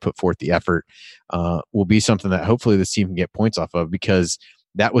and really put forth the effort will be something that hopefully this team can get points off of, because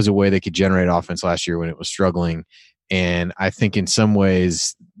that was a way they could generate offense last year when it was struggling. And I think in some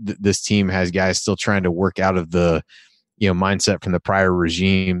ways this team has guys still trying to work out of the mindset from the prior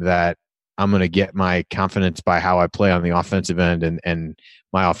regime that I'm going to get my confidence by how I play on the offensive end, and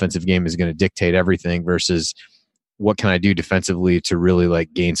my offensive game is going to dictate everything, versus what can I do defensively to really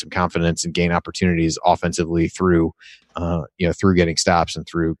gain some confidence and gain opportunities offensively through getting stops and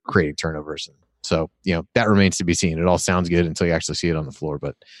through creating turnovers. And so, that remains to be seen. It all sounds good until you actually see it on the floor,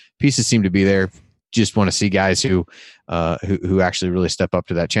 but pieces seem to be there. Just want to see guys who actually really step up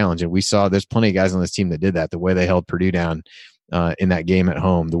to that challenge. And we saw there's plenty of guys on this team that did that. The way they held Purdue down in that game at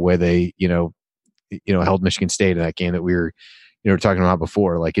home, the way they, held Michigan State in that game that we were talking about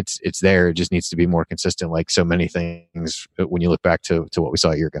before. It's there. It just needs to be more consistent, like so many things when you look back to what we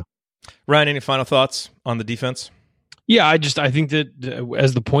saw a year ago. Ryan, any final thoughts on the defense? Yeah, I think that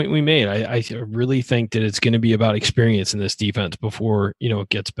as the point we made, I really think that it's going to be about experience in this defense before, it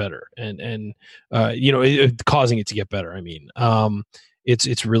gets better and causing it to get better. I mean,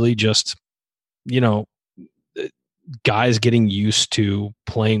 it's really just, guys getting used to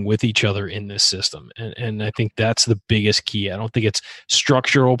playing with each other in this system. And I think that's the biggest key. I don't think it's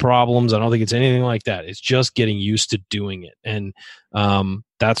structural problems. I don't think it's anything like that. It's just getting used to doing it. And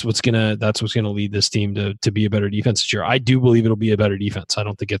that's what's gonna lead this team to be a better defense this year. I do believe it'll be a better defense. I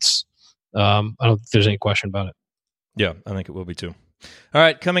don't think there's any question about it. Yeah, I think it will be too. All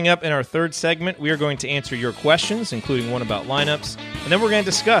right, coming up in our third segment, we are going to answer your questions, including one about lineups, and then we're going to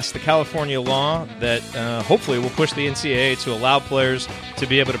discuss the California law that hopefully will push the NCAA to allow players to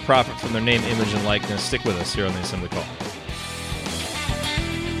be able to profit from their name, image, and likeness. Stick with us here on the Assembly Call.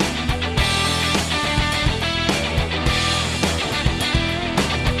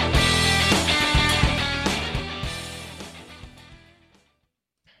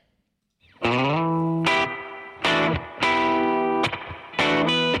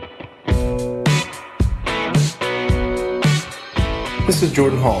 This is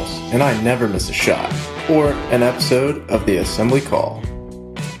Jordan Halls, and I never miss a shot or an episode of the Assembly Call.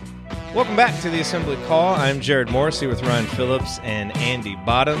 Welcome back to the Assembly Call. I'm Jared Morrissey with Ryan Phillips and Andy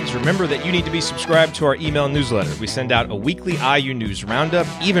Bottoms. Remember that you need to be subscribed to our email newsletter. We send out a weekly IU news roundup,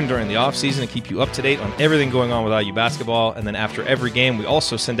 even during the offseason, to keep you up to date on everything going on with IU basketball. And then after every game, we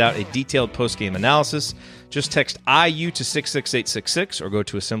also send out a detailed post-game analysis. Just text IU to 66866 or go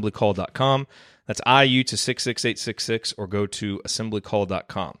to assemblycall.com. That's IU to 66866 or go to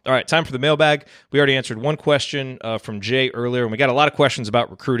assemblycall.com. All right, time for the mailbag. We already answered one question from Jay earlier, and we got a lot of questions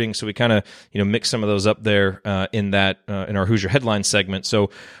about recruiting, so we kind of mix some of those up there in our Hoosier Headline segment.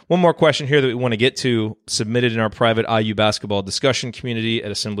 So one more question here that we want to get to, submitted in our private IU basketball discussion community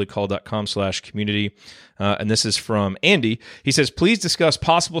at assemblycall.com/community. And this is from Andy. He says, please discuss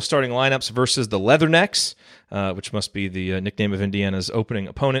possible starting lineups versus the Leathernecks, which must be the nickname of Indiana's opening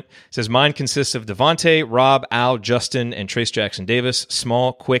opponent. He says, mine consists of Devontae, Rob, Al, Justin, and Trace Jackson Davis,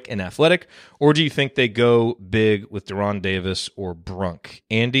 small, quick, and athletic. Or do you think they go big with Deron Davis or Brunk?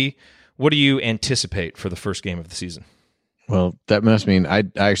 Andy, what do you anticipate for the first game of the season? Well, that must mean I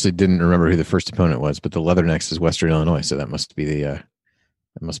actually didn't remember who the first opponent was, but the Leathernecks is Western Illinois, so that must be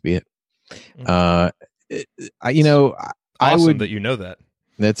it. I Awesome would that you know that.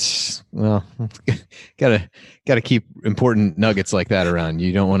 That's gotta keep important nuggets like that around.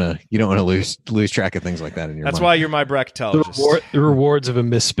 You don't want to lose track of things like that in your. That's mind. why you're my bracketologist. The rewards of a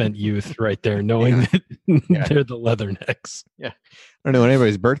misspent youth, right there, knowing that they're the Leathernecks. Yeah, I don't know when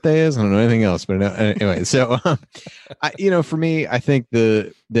anybody's birthday is. I don't know anything else, but anyway. So, for me, I think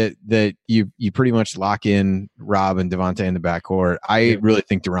that you pretty much lock in Rob and Devontae in the backcourt. I really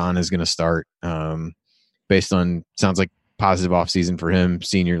think Deron is going to start. Based on sounds like positive offseason for him,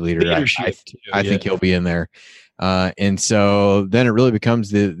 senior leader. I think he'll be in there. And so then it really becomes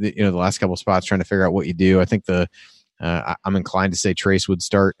the last couple of spots trying to figure out what you do. I think I'm inclined to say Trace would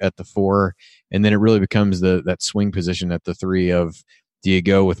start at the 4, and then it really becomes that swing position at the 3 of, do you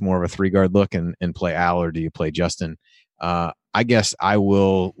go with more of a 3-guard look and play Al, or do you play Justin? I guess I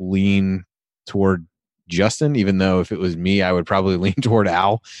will lean toward Justin, even though if it was me, I would probably lean toward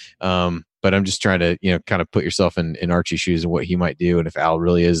Al. But I'm just trying to, kind of put yourself in Archie's shoes and what he might do. And if Al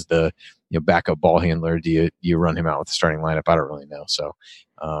really is the, backup ball handler, do you run him out with the starting lineup? I don't really know. So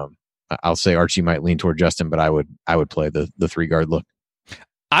I'll say Archie might lean toward Justin, but I would play the 3-guard look.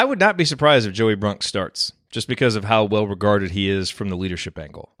 I would not be surprised if Joey Brunk starts, just because of how well regarded he is from the leadership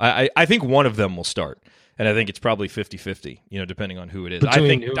angle. I think one of them will start. And I think it's probably 50-50, depending on who it is. I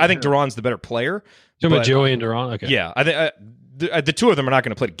think Deron's the better player. But Joey and Deron? Okay. Yeah. I think the two of them are not going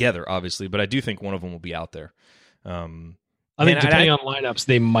to play together, obviously, but I do think one of them will be out there. I think depending on lineups,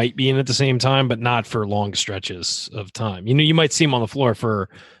 they might be in at the same time, but not for long stretches of time. You might see them on the floor for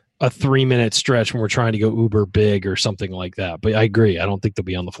a 3-minute stretch when we're trying to go uber big or something like that. But I agree. I don't think they'll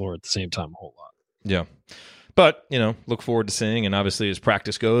be on the floor at the same time a whole lot. Yeah. But, look forward to seeing. And obviously, as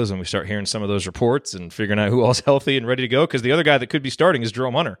practice goes and we start hearing some of those reports and figuring out who all's healthy and ready to go, because the other guy that could be starting is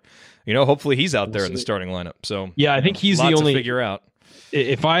Jerome Hunter. Hopefully he's out there in the starting lineup. So, yeah, I think he's the only to figure out.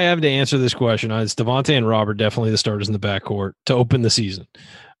 If I have to answer this question, it's Devontae and Rob are definitely the starters in the backcourt to open the season.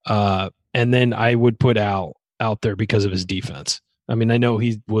 And then I would put Al out there because of his defense. I mean, I know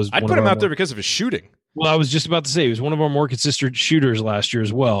he was. I'd put him out there because of his shooting. Well, I was just about to say he was one of our more consistent shooters last year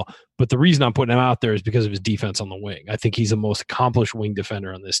as well. But the reason I'm putting him out there is because of his defense on the wing. I think he's the most accomplished wing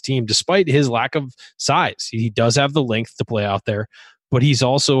defender on this team, despite his lack of size. He does have the length to play out there, but he's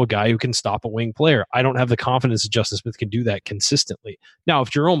also a guy who can stop a wing player. I don't have the confidence that Justin Smith can do that consistently. Now, if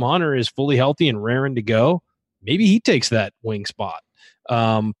Jerome Hunter is fully healthy and raring to go, maybe he takes that wing spot.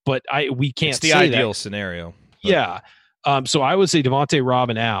 But we can't. It's the ideal scenario. But. Yeah. So I would say Devontae, Rob,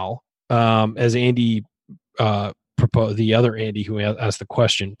 and Al, as Andy proposed, the other Andy who asked the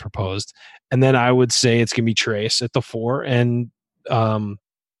question proposed, and then I would say it's going to be Trace at the 4 and Deron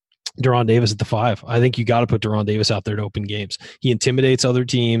Davis at the 5. I think you got to put Deron Davis out there to open games. He intimidates other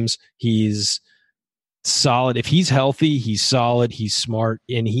teams. He's solid. If he's healthy, he's solid. He's smart,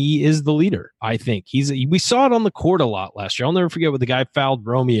 and he is the leader. I think we saw it on the court a lot last year. I'll never forget when the guy fouled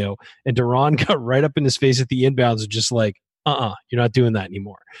Romeo, and Deron got right up in his face at the inbounds, just like, you're not doing that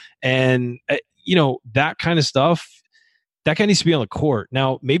anymore. And that kind of stuff, that guy needs to be on the court.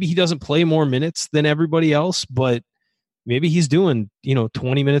 Now, maybe he doesn't play more minutes than everybody else, but maybe he's doing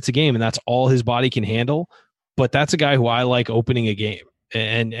 20 minutes a game, and that's all his body can handle. But that's a guy who I like opening a game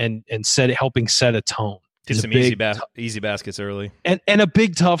and helping set a tone. Get some easy baskets early, and a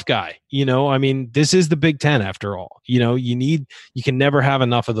big tough guy. I mean, this is the Big Ten after all. You can never have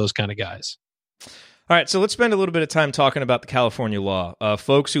enough of those kind of guys. All right, so let's spend a little bit of time talking about the California law.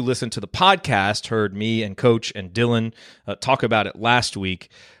 Folks who listen to the podcast heard me and Coach and Dylan talk about it last week.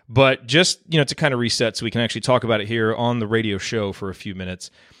 But just, to kind of reset so we can actually talk about it here on the radio show for a few minutes.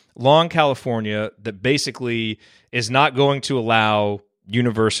 Law in California that basically is not going to allow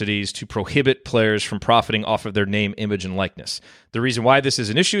universities to prohibit players from profiting off of their name, image, and likeness. The reason why this is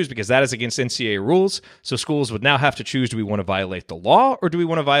an issue is because that is against NCAA rules. So schools would now have to choose, do we want to violate the law or do we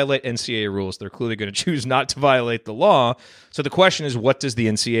want to violate NCAA rules? They're clearly going to choose not to violate the law. So the question is, what does the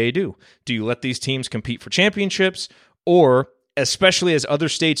NCAA do? Do you let these teams compete for championships, or, especially as other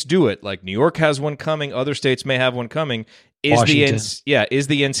states do it, like New York has one coming, other states may have one coming, is the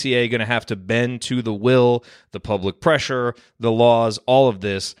NCAA going to have to bend to the will, the public pressure, the laws, all of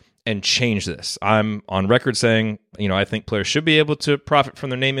this, and change this? I'm on record saying, I think players should be able to profit from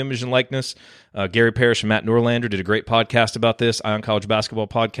their name, image, and likeness. Gary Parrish and Matt Norlander did a great podcast about this, Ion College Basketball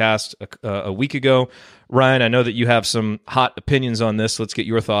podcast, a week ago. Ryan, I know that you have some hot opinions on this. Let's get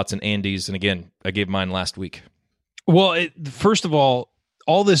your thoughts and Andy's. And again, I gave mine last week. Well, first of all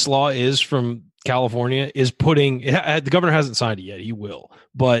this law is from California is the governor hasn't signed it yet. He will,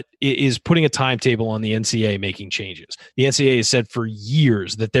 but it is putting a timetable on the NCAA making changes. The NCAA has said for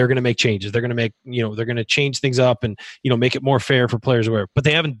years that they're going to make changes. They're going to make, they're going to change things up and, make it more fair for players or whatever, but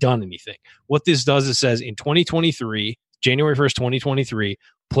they haven't done anything. What this does is says in 2023, January 1st, 2023,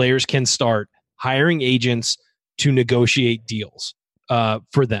 players can start hiring agents to negotiate deals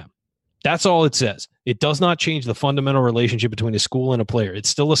for them. That's all it says. It does not change the fundamental relationship between a school and a player. It's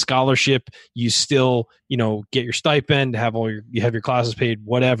still a scholarship. You still, get your stipend, you have your classes paid,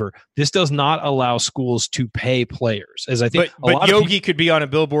 whatever. This does not allow schools to pay players, as I think. But Yogi could be on a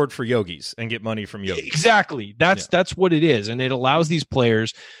billboard for yogis and get money from yogis. Exactly. That's what it is, and it allows these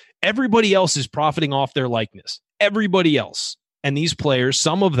players. Everybody else is profiting off their likeness. Everybody else, and these players,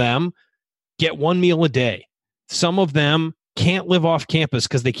 some of them get one meal a day. Some of them can't live off campus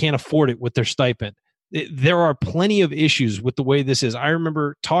because they can't afford it with their stipend. There are plenty of issues with the way this is. I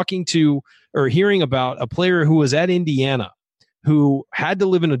remember talking to or hearing about a player who was at Indiana who had to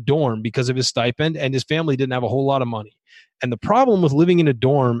live in a dorm because of his stipend, and his family didn't have a whole lot of money. And the problem with living in a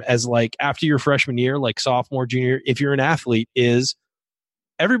dorm as after your freshman year, like sophomore, junior, if you're an athlete, is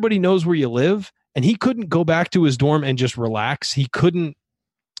everybody knows where you live, and he couldn't go back to his dorm and just relax. He couldn't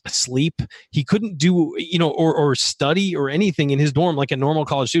sleep. He couldn't do, or study or anything in his dorm like a normal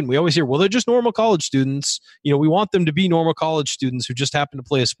college student. We always hear, well, they're just normal college students. We want them to be normal college students who just happen to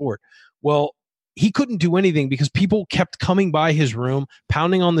play a sport. Well, he couldn't do anything because people kept coming by his room,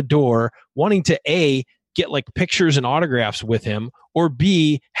 pounding on the door, wanting to A, get pictures and autographs with him, or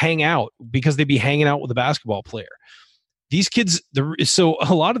B, hang out because they'd be hanging out with a basketball player. These kids, so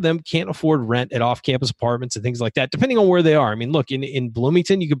a lot of them can't afford rent at off-campus apartments and things like that, depending on where they are. I mean, look, in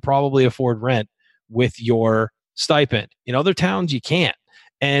Bloomington, you could probably afford rent with your stipend. In other towns, you can't.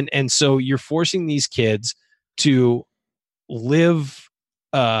 And so you're forcing these kids to live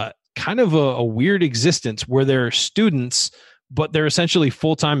kind of a weird existence where they're students, but they're essentially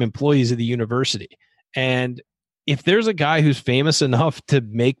full-time employees of the university. And if there's a guy who's famous enough to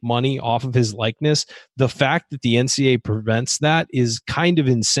make money off of his likeness, the fact that the NCAA prevents that is kind of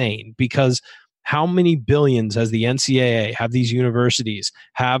insane, because how many billions has the NCAA, have these universities,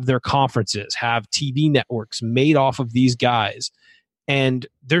 have their conferences, have TV networks made off of these guys? And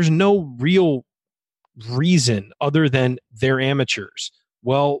there's no real reason other than they're amateurs.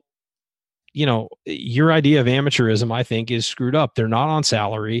 Well, your idea of amateurism, I think, is screwed up. They're not on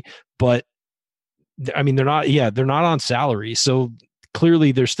salary, but I mean, they're not on salary. So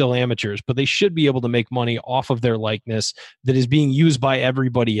clearly they're still amateurs, but they should be able to make money off of their likeness that is being used by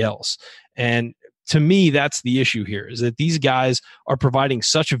everybody else. And to me, that's the issue here, is that these guys are providing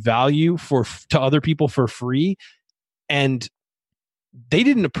such value to other people for free. And they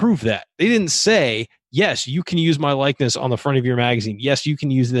didn't approve that. They didn't say, yes, you can use my likeness on the front of your magazine. Yes, you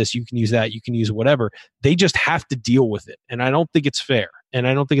can use this, you can use that, you can use whatever. They just have to deal with it. And I don't think it's fair. And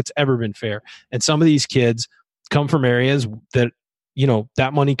I don't think it's ever been fair. And some of these kids come from areas that,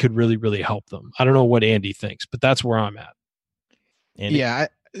 that money could really, really help them. I don't know what Andy thinks, but that's where I'm at. Andy? Yeah,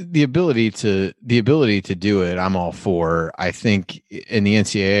 the ability to do it, I'm all for. I think in the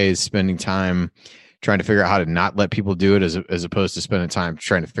NCAA is spending time trying to figure out how to not let people do it as opposed to spending time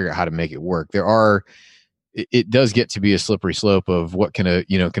trying to figure out how to make it work. It does get to be a slippery slope of what can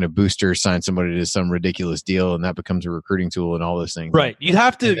a booster sign somebody to some ridiculous deal, and that becomes a recruiting tool and all those things. Right. You'd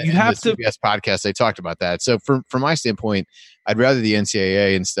have to. CBS podcast, they talked about that. So from my standpoint, I'd rather the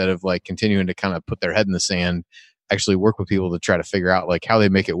NCAA, instead of continuing to kind of put their head in the sand, actually work with people to try to figure out how they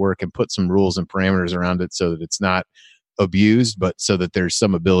make it work and put some rules and parameters around it so that it's not abused, but so that there's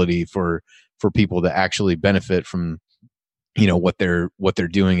some ability for people to actually benefit from what they're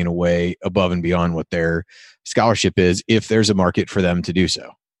doing in a way above and beyond what their scholarship is, if there's a market for them to do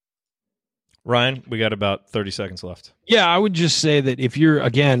so. Ryan, we got about 30 seconds left. Yeah, I would just say that if you're,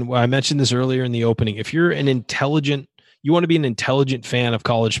 again, I mentioned this earlier in the opening, if you're an intelligent you want to be an intelligent fan of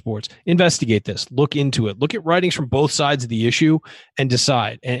college sports, investigate this, look into it, look at writings from both sides of the issue and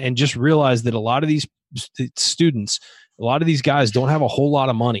decide, and just realize that a lot of these students, a lot of these guys don't have a whole lot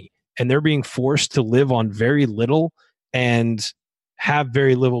of money, and they're being forced to live on very little and have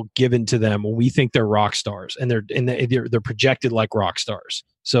very little given to them when we think they're rock stars, and they're projected like rock stars.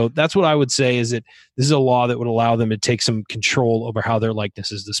 So that's what I would say, is that this is a law that would allow them to take some control over how their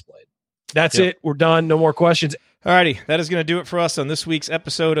likeness is displayed. That's it. We're done. No more questions. Alrighty, that is going to do it for us on this week's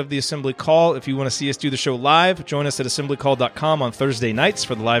episode of the Assembly Call. If you want to see us do the show live, join us at assemblycall.com on Thursday nights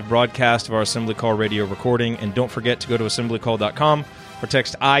for the live broadcast of our Assembly Call radio recording. And don't forget to go to assemblycall.com or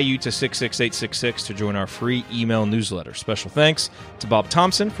text IU to 66866 to join our free email newsletter. Special thanks to Bob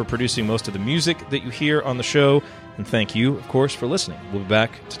Thompson for producing most of the music that you hear on the show. And thank you, of course, for listening. We'll be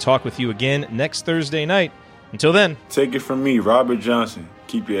back to talk with you again next Thursday night. Until then, take it from me, Robert Johnson.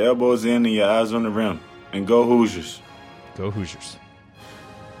 Keep your elbows in and your eyes on the rim. And go Hoosiers. Go Hoosiers.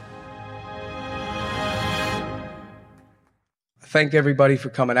 Thank everybody for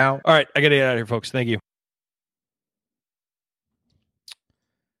coming out. All right, I got to get out of here, folks. Thank you.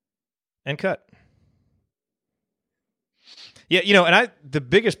 And cut. Yeah, and the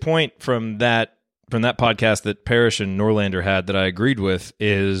biggest point from that podcast that Parrish and Norlander had that I agreed with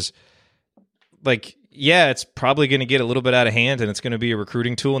is, like, yeah, it's probably going to get a little bit out of hand, and it's going to be a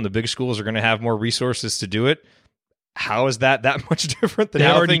recruiting tool, and the big schools are going to have more resources to do it. How is that much different than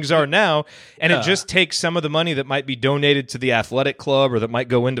how things are now? And it just takes some of the money that might be donated to the athletic club or that might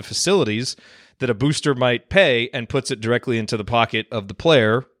go into facilities that a booster might pay and puts it directly into the pocket of the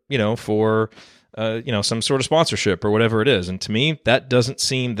player, for some sort of sponsorship or whatever it is. And to me, that doesn't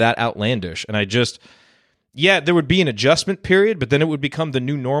seem that outlandish. And there would be an adjustment period, but then it would become the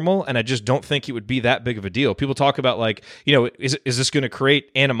new normal, and I just don't think it would be that big of a deal. People talk about, is this going to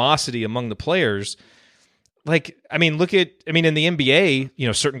create animosity among the players? In the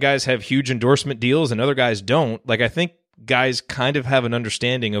NBA, certain guys have huge endorsement deals and other guys don't. I think guys kind of have an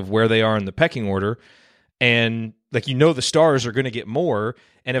understanding of where they are in the pecking order, and the stars are going to get more.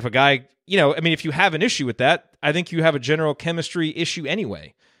 And if a guy, if you have an issue with that, I think you have a general chemistry issue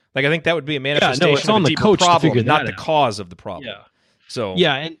anyway. I think that would be a manifestation it's on of a the deeper coach problem, to figure not that the out. cause of the problem. Yeah. So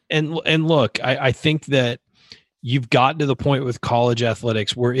and look, I think that you've gotten to the point with college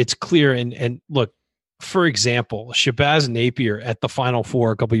athletics where it's clear. And look, for example, Shabazz Napier at the Final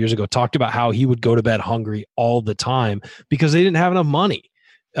Four a couple of years ago talked about how he would go to bed hungry all the time because they didn't have enough money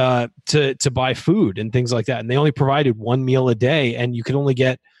to buy food and things like that, and they only provided one meal a day, and you could only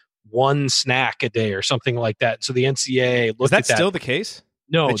get one snack a day or something like that. So the NCAA looked at that. Is that still the case?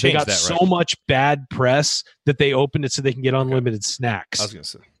 No, they got that, so right? much bad press that they opened it so they can get unlimited snacks. I was going to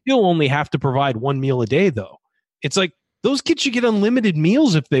say. You'll only have to provide one meal a day, though. It's like those kids should get unlimited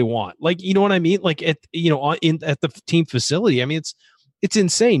meals if they want. You know what I mean? At the team facility. I mean, it's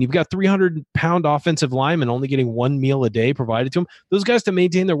insane. You've got 300-pound offensive linemen only getting one meal a day provided to them. Those guys, to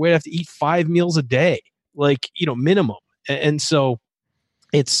maintain their weight, have to eat 5 meals a day, minimum. And so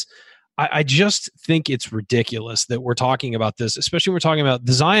I just think it's ridiculous that we're talking about this, especially when we're talking about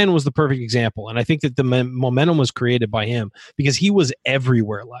Zion was the perfect example. And I think that the momentum was created by him because he was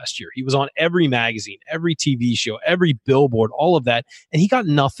everywhere last year. He was on every magazine, every TV show, every billboard, all of that. And he got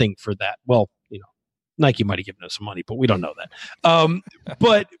nothing for that. Well, Nike might have given us some money, but we don't know that.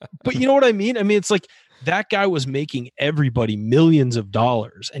 But you know what I mean? I mean, it's like that guy was making everybody millions of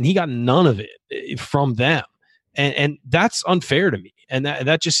dollars and he got none of it from them. And that's unfair to me. And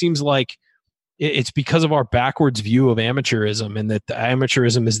that just seems like it's because of our backwards view of amateurism, and that the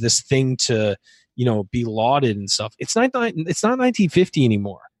amateurism is this thing to, be lauded and stuff. It's not 1950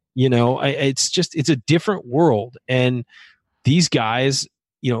 anymore. It's a different world. And these guys,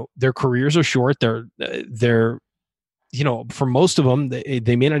 their careers are short. They're for most of them,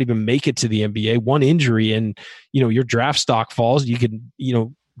 they may not even make it to the NBA. One injury and, your draft stock falls. You can,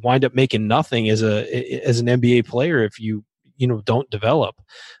 wind up making nothing as an NBA player if you don't develop.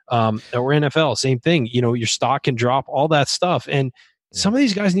 Or NFL, same thing. Your stock can drop, all that stuff. And some of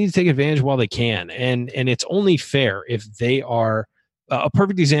these guys need to take advantage while they can. And it's only fair if they are. A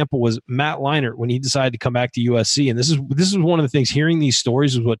perfect example was Matt Leinart when he decided to come back to USC. And this is one of the things, hearing these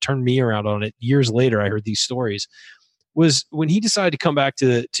stories was what turned me around on it. Years later, I heard these stories. Was when he decided to come back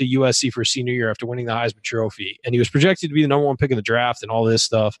to USC for senior year after winning the Heisman Trophy. And he was projected to be the number 1 pick in the draft and all this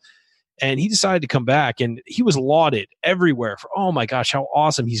stuff. And he decided to come back, and he was lauded everywhere for, oh my gosh, how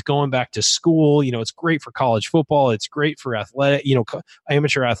awesome. He's going back to school. It's great for college football. It's great for athletic,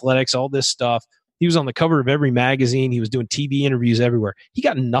 amateur athletics, all this stuff. He was on the cover of every magazine. He was doing TV interviews everywhere. He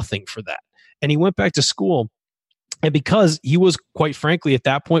got nothing for that. And he went back to school. And because he was, quite frankly, at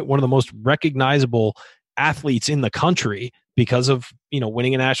that point, one of the most recognizable athletes in the country because of,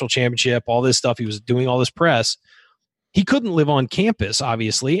 winning a national championship, all this stuff. He was doing all this press. He couldn't live on campus,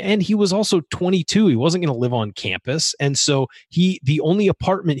 obviously, and he was also 22. He wasn't going to live on campus, and so the only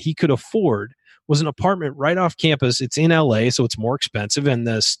apartment he could afford was an apartment right off campus. It's in LA, so it's more expensive, and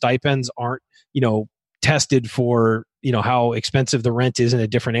the stipends aren't, tested for, how expensive the rent is in a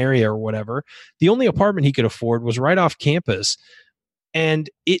different area or whatever. The only apartment he could afford was right off campus, and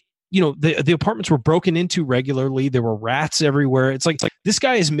the apartments were broken into regularly. There were rats everywhere. It's like this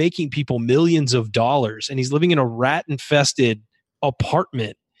guy is making people millions of dollars, and he's living in a rat-infested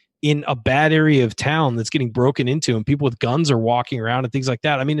apartment in a bad area of town that's getting broken into, and people with guns are walking around and things like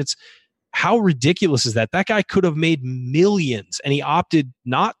that. I mean, it's how ridiculous is that? That guy could have made millions, and he opted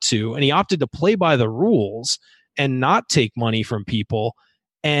not to, and he opted to play by the rules and not take money from people,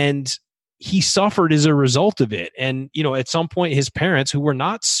 and he suffered as a result of it. And, at some point, his parents, who were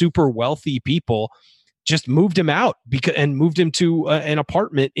not super wealthy people, just moved him out and moved him to an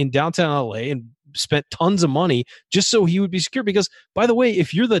apartment in downtown LA and spent tons of money just so he would be secure. Because, by the way,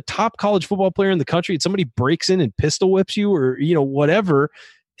 if you're the top college football player in the country and somebody breaks in and pistol whips you or, whatever,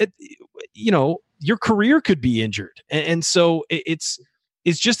 your career could be injured. And so it's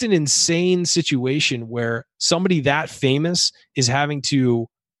just an insane situation where somebody that famous is having to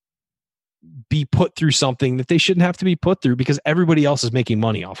be put through something that they shouldn't have to be put through because everybody else is making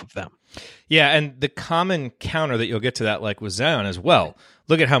money off of them. Yeah, and the common counter that you'll get to that, like with Zion as well,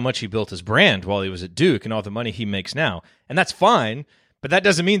 look at how much he built his brand while he was at Duke and all the money he makes now. And that's fine, but that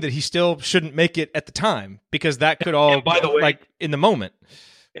doesn't mean that he still shouldn't make it at the time, because that could all, by the way, like in the moment.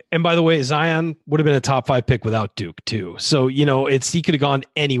 And by the way, Zion would have been a top 5 pick without Duke too. So, he could have gone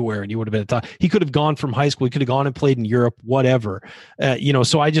anywhere and he would have been a top. He could have gone from high school. He could have gone and played in Europe, whatever.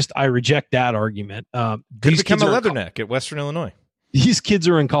 So I reject that argument. Could become a leatherneck at Western Illinois. These kids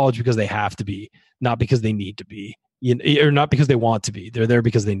are in college because they have to be, not because they need to be, or not because they want to be. They're there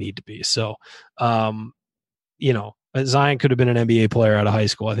because they need to be. So, Zion could have been an NBA player out of high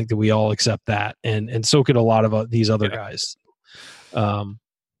school. I think that we all accept that. And so could a lot of these other guys.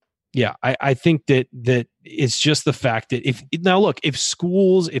 Yeah, I think that it's just the fact that if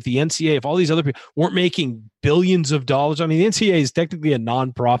schools, if the NCAA, if all these other people weren't making billions of dollars, I mean, the NCAA is technically a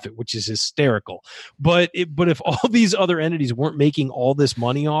nonprofit, which is hysterical. But if all these other entities weren't making all this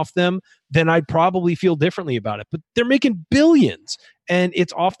money off them, then I'd probably feel differently about it. But they're making billions, and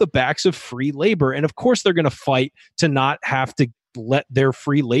it's off the backs of free labor. And of course, they're going to fight to not have to let their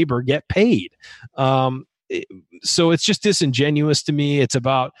free labor get paid. So it's just disingenuous to me. It's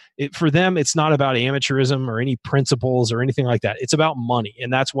about it for them. It's not about amateurism or any principles or anything like that. It's about money.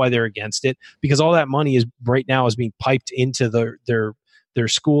 And that's why they're against it, because all that money is right now is being piped into their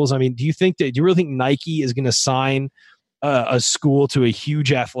schools. I mean, do you really think Nike is going to sign a school to a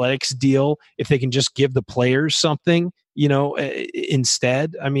huge athletics deal if they can just give the players something,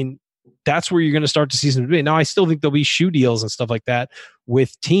 instead? I mean, that's where you're going to start to see some debate. Now, I still think there'll be shoe deals and stuff like that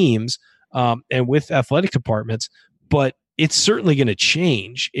with teams, and with athletic departments, but it's certainly going to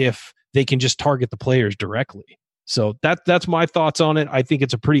change if they can just target the players directly. So that's my thoughts on it. I think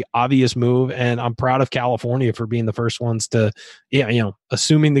it's a pretty obvious move, and I'm proud of California for being the first ones to,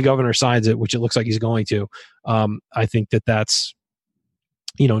 assuming the governor signs it, which it looks like he's going to. I think that's,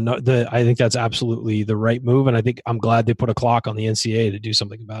 I think that's absolutely the right move, and I think I'm glad they put a clock on the NCAA to do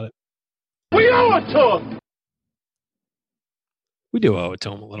something about it. We owe it to them. We do owe it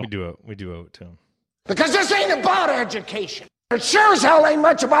to him a little. We do owe it to him. Because this ain't about education. It sure as hell ain't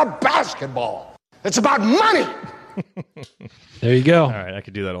much about basketball. It's about money. There you go. All right, I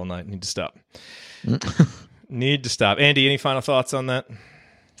could do that all night. Need to stop. Need to stop. Andy, any final thoughts on that?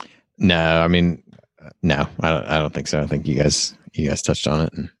 No, I mean, no, I don't think so. I think you guys touched on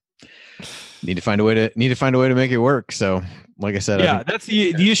it and need to find a way to make it work. So, like I said, yeah, that's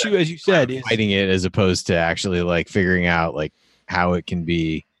the issue, as you said, is fighting it as opposed to actually like figuring out like how it can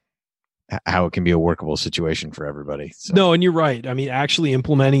be a workable situation for everybody. So. No, and you're right. I mean, actually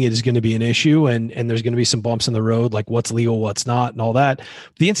implementing it is going to be an issue, and there's going to be some bumps in the road, like what's legal, what's not, and all that.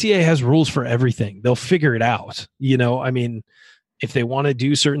 The NCAA has rules for everything. They'll figure it out. I mean, if they want to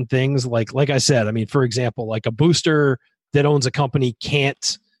do certain things, like I said, I mean, for example, like a booster that owns a company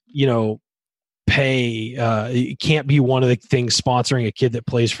can't, pay, it can't be one of the things sponsoring a kid that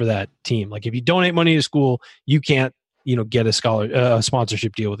plays for that team. Like if you donate money to school, you can't, get a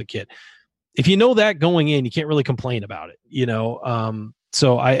sponsorship deal with a kid. If you know that going in, you can't really complain about it,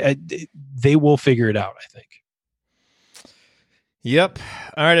 so they will figure it out, I think. Yep.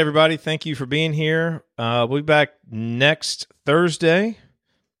 All right, everybody. Thank you for being here. We'll be back next Thursday.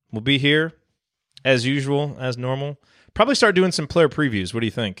 We'll be here as usual, as normal. Probably start doing some player previews. What do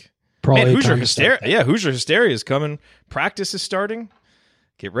you think? Probably Man, Hoosier time to start hysteria. Yeah, Hoosier hysteria is coming. Practice is starting.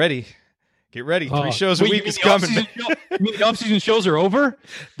 Get ready. Get ready. 3 shows a week is coming. You mean the off-season shows are over?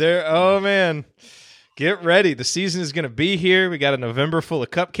 Oh, man. Get ready. The season is going to be here. We got a November full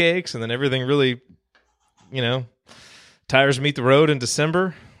of cupcakes, and then everything really, tires meet the road in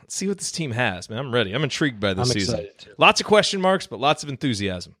December. Let's see what this team has, man. I'm ready. I'm intrigued by this season. Excited too. Lots of question marks, but lots of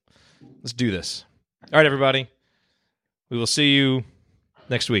enthusiasm. Let's do this. All right, everybody. We will see you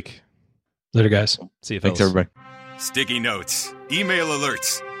next week. Later, guys. See you, fellas. Thanks, everybody. Sticky notes, email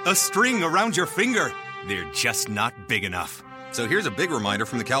alerts, a string around your finger. They're just not big enough. So here's a big reminder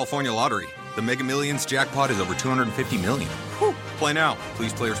from the California Lottery. The Mega Millions jackpot is over $250 million. Whew. Play now.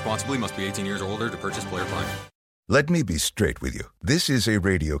 Please play responsibly. Must be 18 years or older to purchase player fine. Let me be straight with you. This is a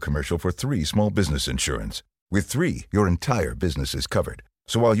radio commercial for 3 small business insurance. With 3, your entire business is covered.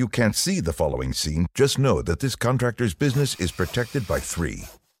 So while you can't see the following scene, just know that this contractor's business is protected by 3.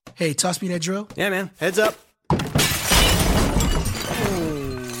 Hey, toss me that drill. Yeah, man. Heads up. Oh,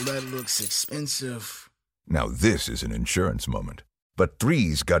 that looks expensive. Now this is an insurance moment. But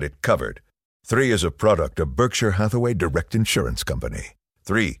 3's got it covered. 3 is a product of Berkshire Hathaway Direct Insurance Company.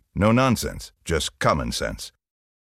 3, no nonsense, just common sense.